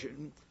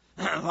fornication,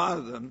 a lot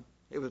of them.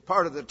 It was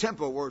part of the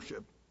temple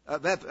worship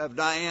of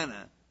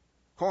Diana.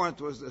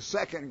 Corinth was the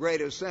second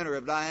greatest center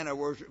of Diana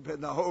worship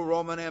in the whole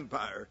Roman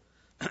Empire.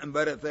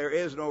 But if there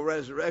is no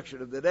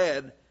resurrection of the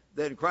dead,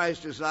 then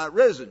Christ is not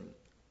risen.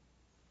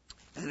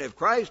 And if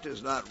Christ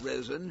is not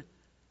risen,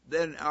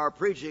 then our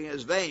preaching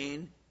is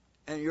vain,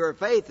 and your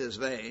faith is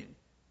vain.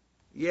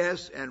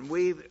 Yes, and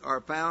we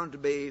are found to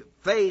be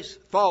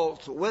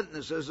false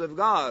witnesses of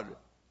God.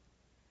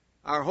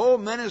 Our whole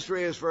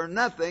ministry is for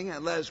nothing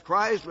unless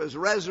Christ was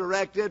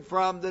resurrected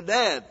from the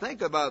dead.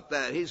 Think about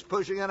that. He's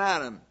pushing it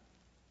at him.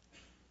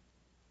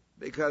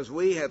 Because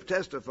we have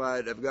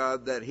testified of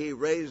God that he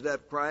raised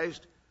up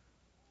Christ,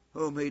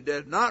 whom he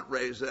did not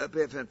raise up,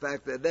 if in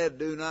fact the dead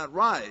do not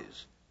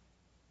rise.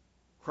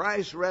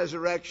 Christ's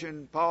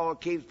resurrection, Paul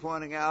keeps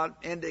pointing out,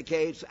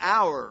 indicates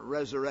our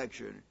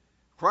resurrection.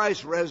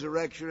 Christ's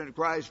resurrection and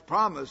Christ's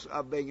promise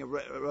of being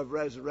of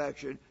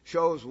resurrection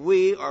shows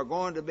we are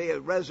going to be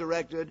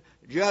resurrected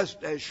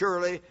just as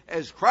surely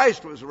as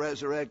Christ was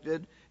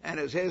resurrected, and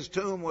as his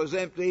tomb was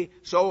empty,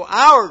 so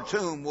our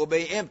tomb will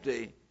be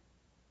empty.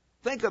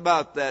 Think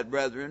about that,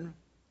 brethren.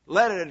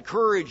 let it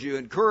encourage you,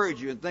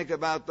 and think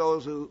about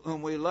those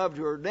whom we loved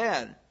who are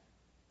dead.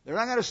 They're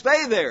not going to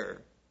stay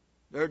there.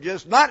 They're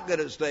just not going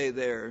to stay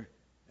there.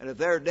 And if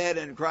they're dead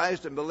in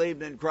Christ and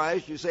believed in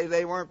Christ, you say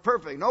they weren't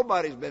perfect.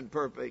 Nobody's been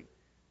perfect.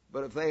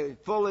 But if they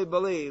fully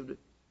believed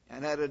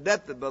and had a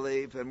depth of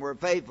belief and were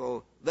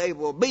faithful, they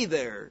will be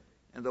there.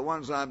 And the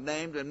ones I've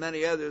named and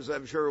many others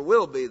I'm sure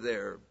will be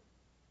there.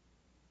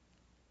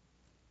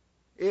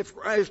 If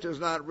Christ has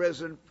not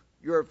risen,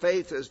 your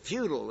faith is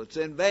futile. It's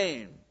in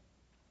vain.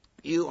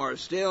 You are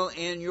still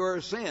in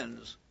your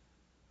sins.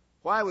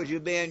 Why would you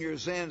be in your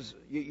sins?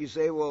 You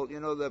say, well,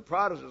 the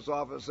Protestants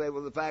often say,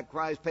 well, the fact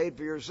Christ paid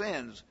for your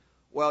sins.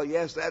 Well,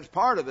 yes, that's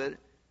part of it.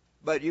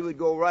 But you would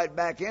go right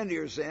back into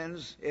your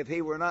sins if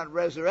he were not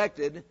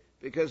resurrected.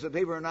 Because if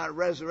he were not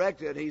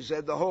resurrected, he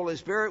said the Holy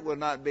Spirit would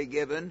not be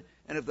given.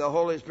 And if the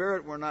Holy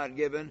Spirit were not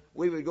given,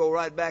 we would go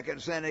right back and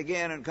sin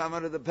again and come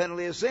under the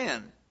penalty of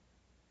sin.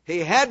 He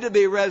had to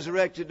be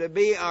resurrected to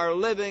be our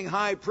living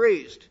high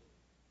priest,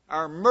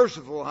 our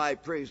merciful high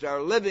priest,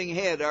 our living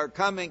head, our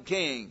coming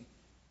king.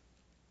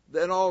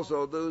 Then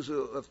also those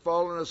who have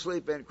fallen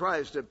asleep in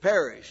Christ have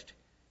perished.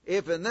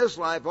 If in this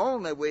life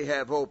only we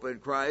have hope in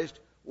Christ,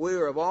 we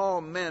are of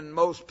all men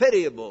most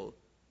pitiable.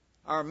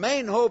 Our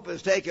main hope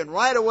is taken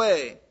right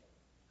away.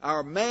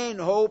 Our main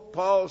hope,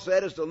 Paul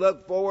said, is to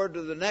look forward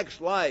to the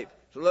next life,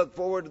 to look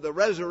forward to the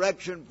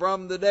resurrection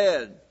from the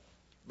dead.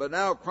 But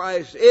now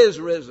Christ is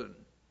risen.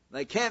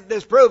 They can't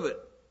disprove it,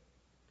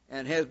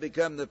 and has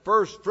become the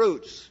first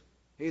fruits.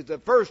 He's the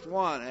first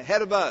one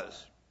ahead of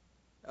us,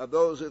 of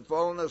those who've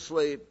fallen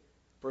asleep.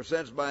 For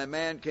since by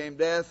man came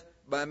death,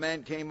 by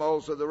man came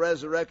also the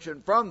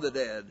resurrection from the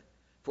dead.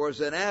 For as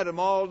in Adam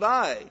all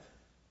die.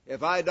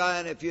 If I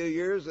die in a few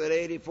years at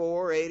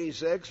 84,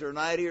 86, or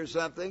 90 or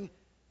something,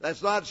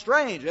 that's not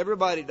strange.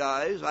 Everybody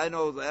dies. I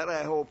know that.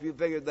 I hope you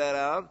figured that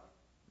out.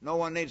 No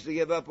one needs to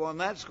give up on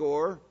that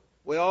score.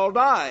 We all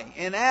die.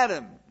 In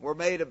Adam, we're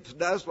made of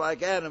dust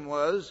like Adam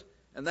was,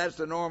 and that's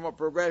the normal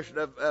progression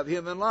of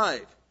human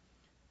life.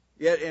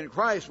 Yet in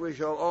Christ we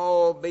shall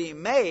all be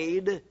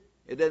made.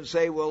 It doesn't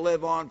say we'll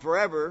live on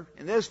forever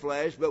in this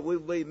flesh, but we'll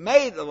be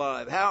made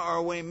alive. How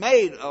are we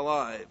made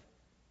alive?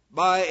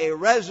 By a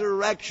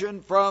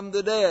resurrection from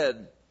the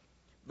dead.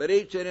 But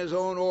each in his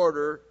own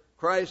order,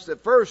 Christ the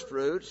first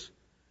fruits,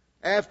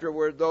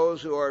 afterward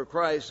those who are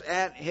Christ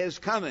at his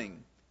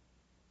coming.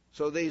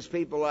 So these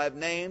people I've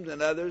named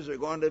and others are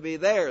going to be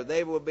there.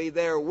 They will be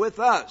there with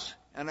us.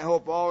 And I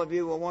hope all of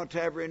you will want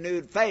to have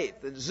renewed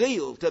faith and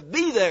zeal to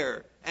be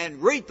there and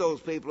greet those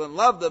people and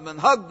love them and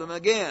hug them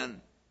again.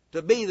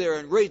 To be there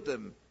and greet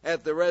them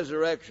at the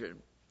resurrection.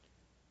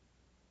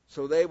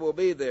 So they will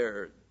be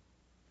there.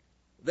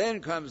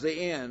 Then comes the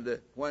end,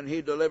 when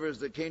he delivers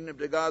the kingdom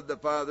to God the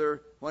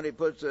Father, when he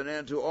puts an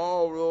end to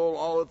all rule,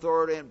 all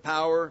authority and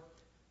power.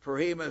 For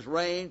he must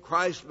reign,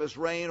 Christ must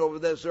reign over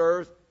this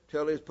earth,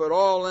 till he's put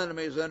all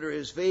enemies under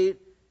his feet.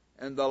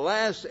 And the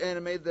last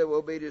enemy that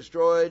will be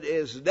destroyed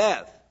is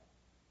death.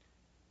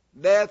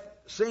 Death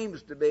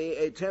seems to be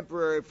a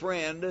temporary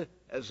friend,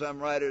 as some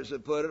writers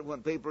have put it,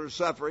 when people are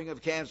suffering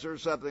of cancer or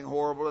something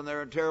horrible and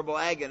they're in terrible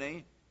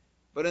agony.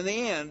 But in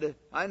the end,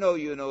 I know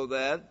you know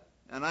that,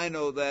 and I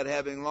know that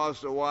having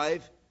lost a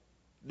wife,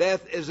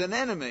 death is an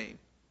enemy.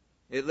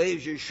 It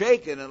leaves you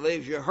shaken, it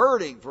leaves you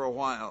hurting for a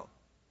while.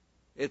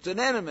 It's an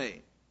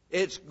enemy.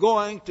 It's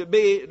going to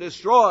be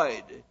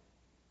destroyed.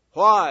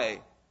 Why?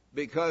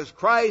 Because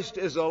Christ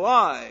is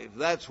alive.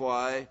 That's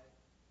why.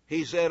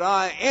 He said,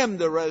 I am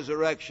the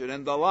resurrection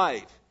and the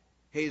life.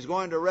 He's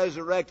going to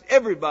resurrect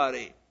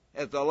everybody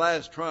at the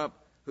last trump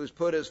who's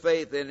put his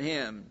faith in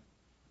him.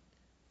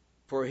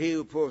 For he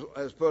who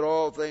has put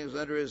all things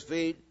under his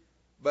feet,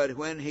 but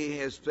when he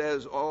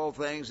says all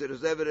things, it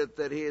is evident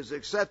that he is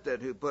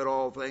accepted who put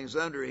all things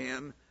under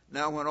him.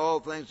 Now when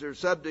all things are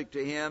subject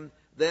to him,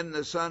 then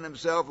the Son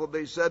himself will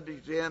be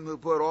subject to him who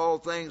put all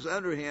things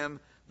under him,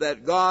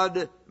 that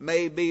God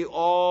may be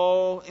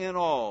all in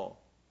all.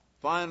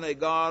 Finally,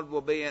 God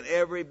will be in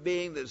every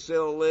being that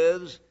still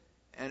lives,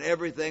 and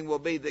everything will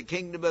be the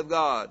kingdom of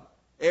God.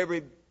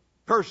 Every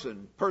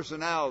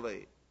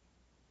personality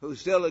who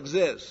still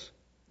exists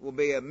will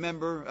be a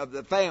member of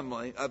the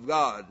family of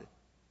God,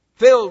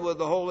 filled with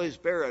the Holy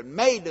Spirit,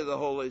 made to the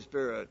Holy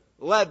Spirit,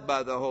 led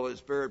by the Holy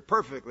Spirit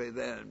perfectly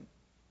then,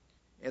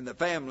 in the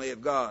family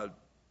of God.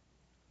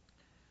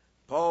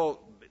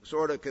 Paul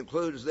sort of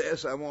concludes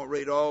this. I won't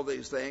read all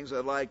these things.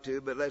 I'd like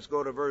to, but let's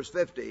go to verse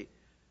 50.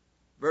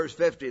 Verse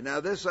 50,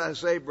 now this I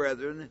say,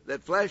 brethren,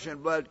 that flesh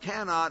and blood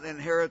cannot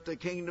inherit the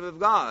kingdom of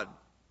God.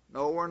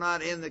 No, we're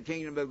not in the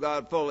kingdom of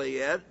God fully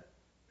yet.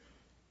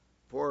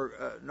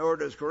 For nor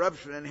does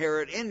corruption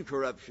inherit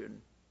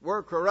incorruption.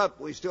 We're corrupt.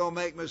 We still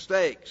make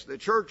mistakes. The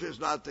church is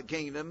not the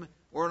kingdom.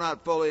 We're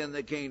not fully in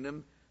the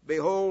kingdom.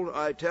 Behold,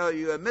 I tell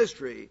you a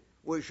mystery.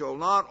 We shall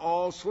not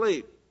all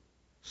sleep.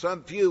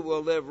 Some few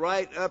will live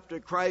right up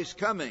to Christ's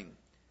coming.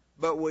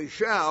 But we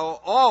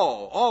shall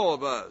all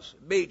of us,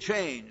 be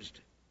changed.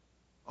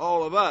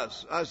 All of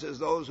us as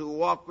those who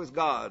walk with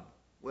God.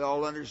 We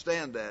all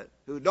understand that.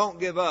 Who don't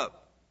give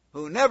up.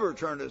 who never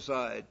turn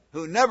aside,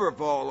 who never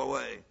fall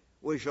away.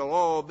 We shall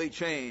all be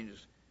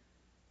changed.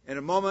 In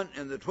a moment,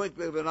 in the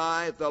twinkling of an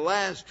eye, at the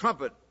last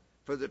trumpet,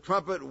 for the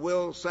trumpet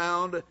will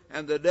sound,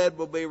 and the dead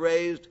will be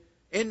raised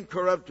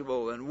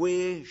incorruptible, and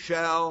we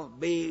shall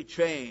be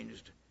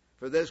changed.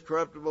 For this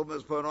corruptible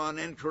must put on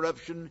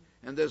incorruption,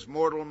 and this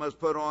mortal must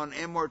put on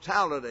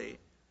immortality.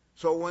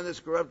 So when this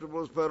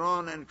corruptible is put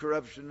on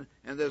incorruption,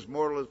 and this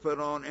mortal is put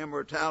on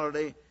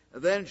immortality,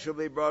 then shall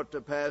be brought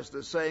to pass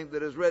the saying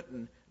that is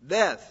written,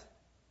 death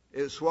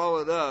is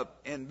swallowed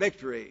up in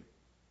victory.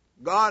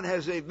 God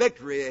has a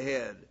victory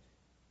ahead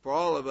for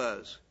all of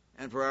us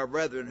and for our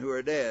brethren who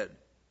are dead.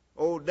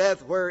 O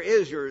death, where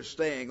is your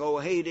sting? O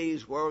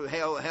Hades, where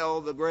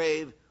hell, the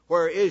grave,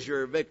 where is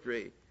your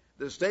victory?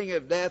 The sting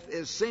of death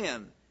is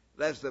sin.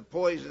 That's the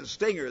poison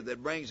stinger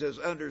that brings us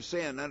under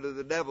sin, under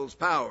the devil's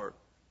power,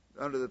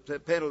 under the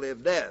penalty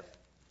of death.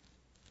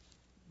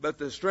 But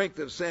the strength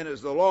of sin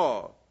is the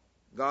law.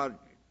 God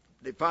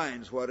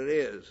defines what it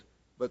is.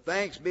 But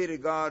thanks be to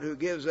God who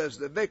gives us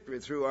the victory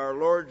through our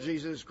Lord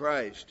Jesus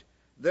Christ.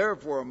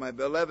 Therefore, my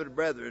beloved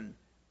brethren,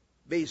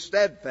 be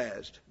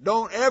steadfast.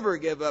 Don't ever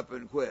give up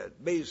and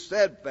quit. Be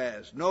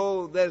steadfast.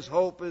 Know this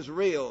hope is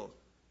real.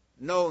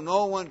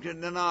 No one can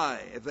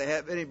deny, if they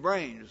have any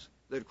brains,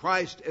 that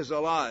Christ is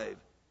alive,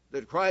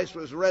 that Christ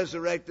was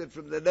resurrected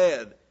from the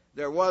dead.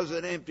 There was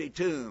an empty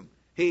tomb.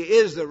 He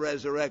is the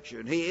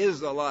resurrection. He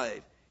is the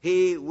life.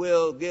 He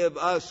will give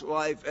us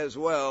life as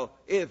well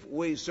if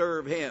we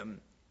serve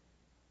Him.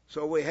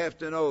 So we have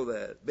to know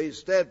that. Be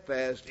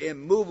steadfast,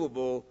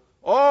 immovable,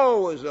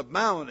 always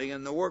abounding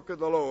in the work of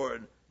the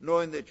Lord,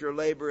 knowing that your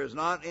labor is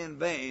not in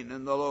vain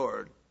in the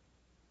Lord.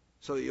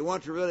 So you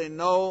want to really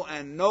know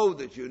and know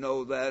that you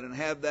know that and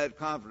have that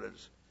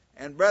confidence.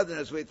 And brethren,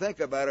 as we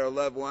think about our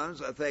loved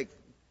ones, I think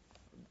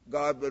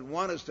God would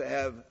want us to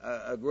have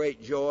a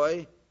great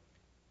joy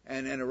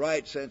and in a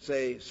right sense,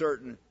 a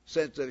certain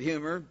sense of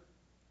humor.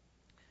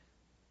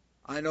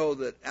 I know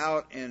that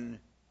out in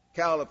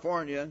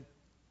California,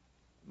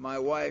 my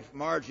wife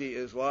Margie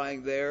is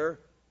lying there,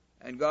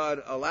 and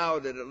God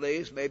allowed it at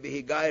least. Maybe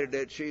He guided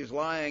it. She's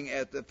lying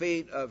at the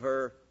feet of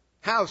her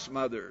house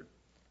mother,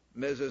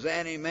 Mrs.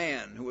 Annie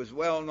Mann, who was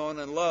well known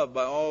and loved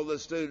by all the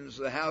students,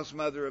 the house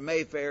mother of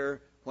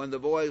Mayfair, when the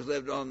boys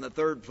lived on the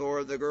third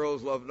floor, the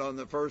girls lived on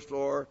the first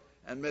floor,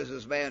 and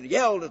Mrs. Mann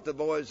yelled at the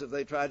boys if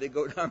they tried to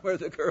go down where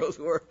the girls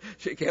were.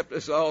 She kept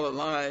us all in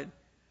line,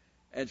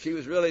 and she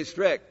was really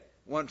strict.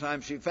 One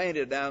time she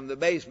fainted down in the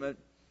basement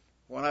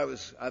when I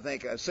was, I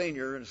think, a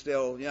senior and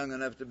still young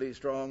enough to be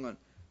strong, and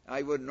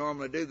I wouldn't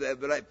normally do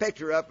that, but I picked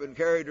her up and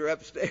carried her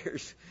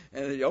upstairs.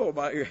 And oh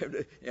my,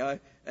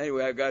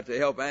 anyway, I got to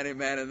help Annie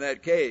Mann in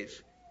that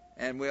case,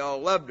 and we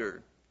all loved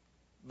her.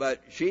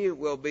 But she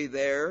will be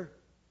there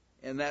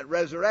in that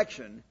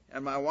resurrection,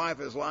 and my wife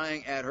is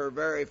lying at her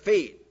very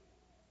feet,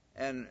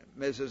 and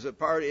Mrs.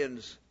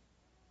 Apartian's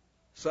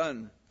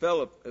son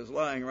Philip is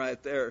lying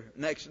right there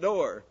next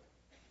door,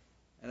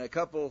 and a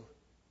couple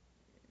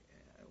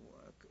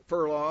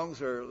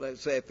furlongs, or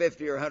let's say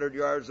 50 or 100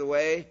 yards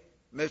away,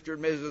 Mr.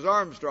 and Mrs.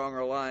 Armstrong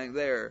are lying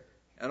there.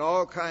 And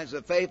all kinds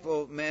of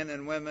faithful men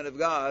and women of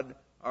God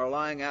are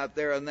lying out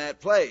there in that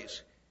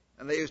place.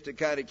 And they used to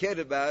kind of kid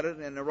about it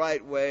in the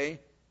right way.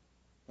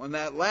 When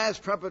that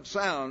last trumpet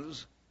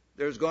sounds,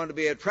 there's going to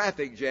be a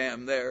traffic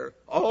jam there.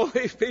 All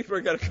these people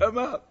are going to come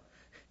up.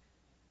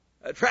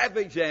 A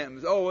traffic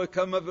jam. Oh, we'll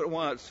come up at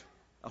once.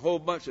 A whole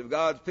bunch of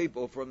God's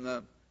people from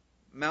the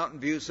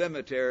Mountain View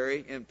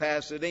Cemetery in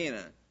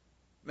Pasadena.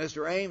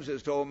 Mr. Ames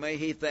has told me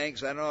he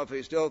thinks, I don't know if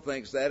he still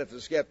thinks that, if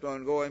it's kept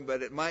on going,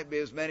 but it might be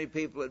as many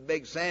people at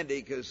Big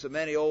Sandy because so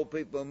many old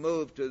people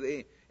moved to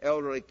the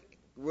elderly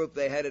group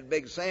they had at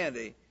Big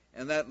Sandy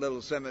and that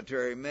little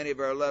cemetery. Many of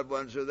our loved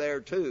ones are there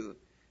too.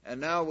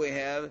 And now we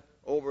have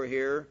over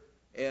here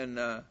in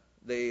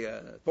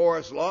the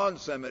Forest Lawn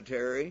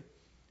Cemetery,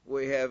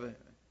 we have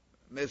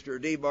Mr.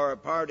 D-Bar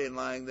Apartian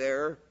lying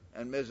there,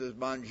 and Mrs.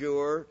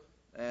 Bonjour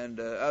and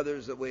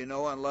others that we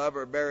know and love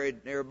are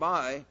buried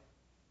nearby.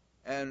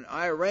 And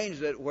I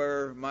arranged it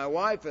where my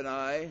wife and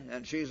I,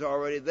 and she's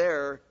already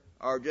there,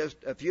 are just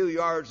a few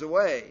yards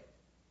away.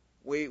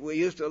 We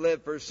used to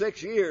live for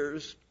 6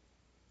 years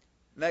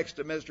next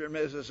to Mr. and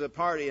Mrs.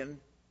 Apartian.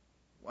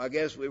 I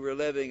guess we were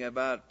living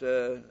about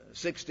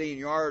 16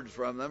 yards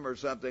from them or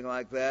something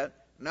like that.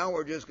 Now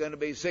we're just going to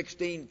be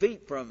 16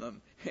 feet from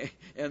them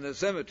in the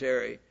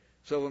cemetery.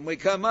 So when we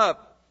come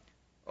up,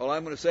 well,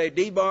 I'm going to say,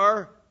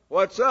 D-Bar,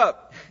 what's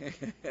up?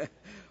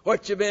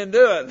 What you been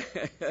doing?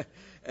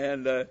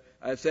 And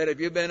I said, have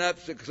you been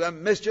up to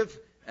some mischief?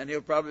 And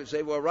he'll probably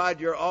say, well,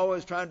 Rod, you're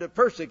always trying to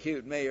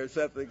persecute me or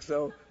something.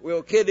 So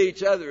we'll kid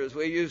each other as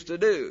we used to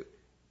do.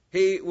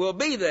 He will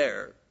be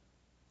there,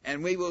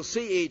 and we will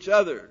see each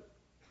other.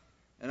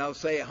 And I'll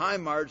say, hi,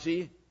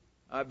 Margie,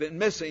 I've been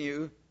missing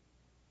you.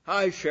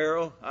 Hi,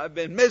 Cheryl, I've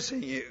been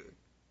missing you.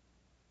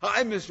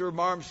 Hi, Mr.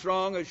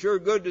 Armstrong, it's sure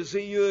good to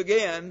see you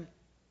again.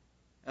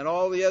 And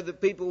all the other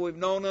people we've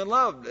known and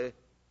loved,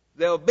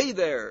 they'll be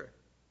there.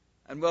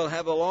 And we'll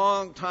have a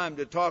long time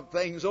to talk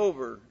things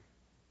over.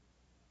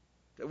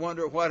 to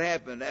wonder what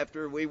happened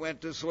after we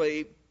went to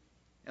sleep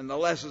and the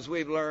lessons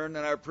we've learned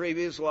in our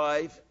previous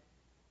life,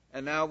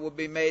 and now we'll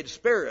be made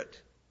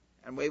spirit.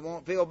 And we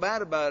won't feel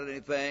bad about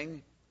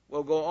anything.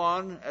 We'll go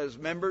on as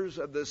members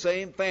of the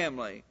same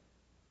family,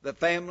 the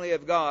family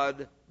of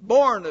God,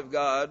 born of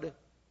God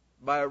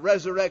by a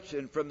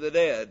resurrection from the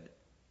dead.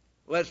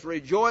 Let's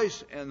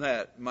rejoice in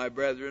that, my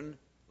brethren.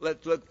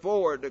 Let's look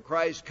forward to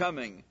Christ's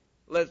coming.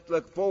 Let's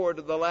look forward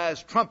to the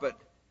last trumpet,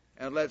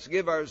 and let's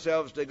give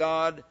ourselves to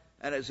God.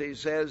 And as he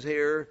says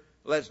here,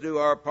 let's do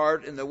our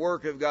part in the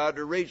work of God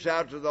to reach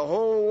out to the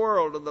whole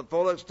world to the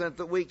full extent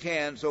that we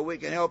can, so we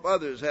can help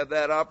others have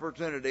that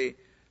opportunity.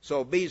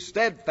 So be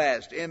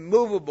steadfast,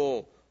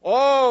 immovable,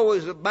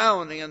 always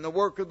abounding in the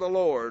work of the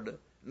Lord,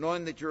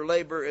 knowing that your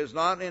labor is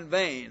not in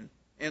vain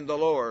in the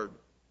Lord.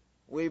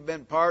 We've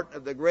been part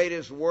of the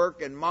greatest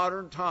work in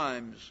modern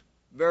times.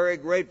 Very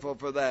grateful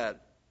for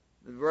that.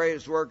 The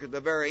greatest work at the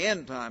very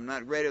end time,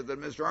 not greater than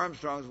Mr.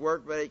 Armstrong's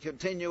work, but a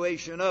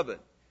continuation of it.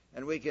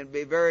 And we can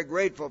be very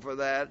grateful for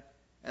that,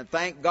 and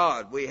thank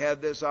God we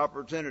have this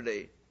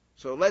opportunity.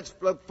 So let's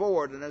look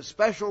forward in a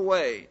special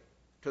way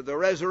to the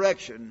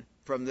resurrection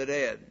from the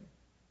dead.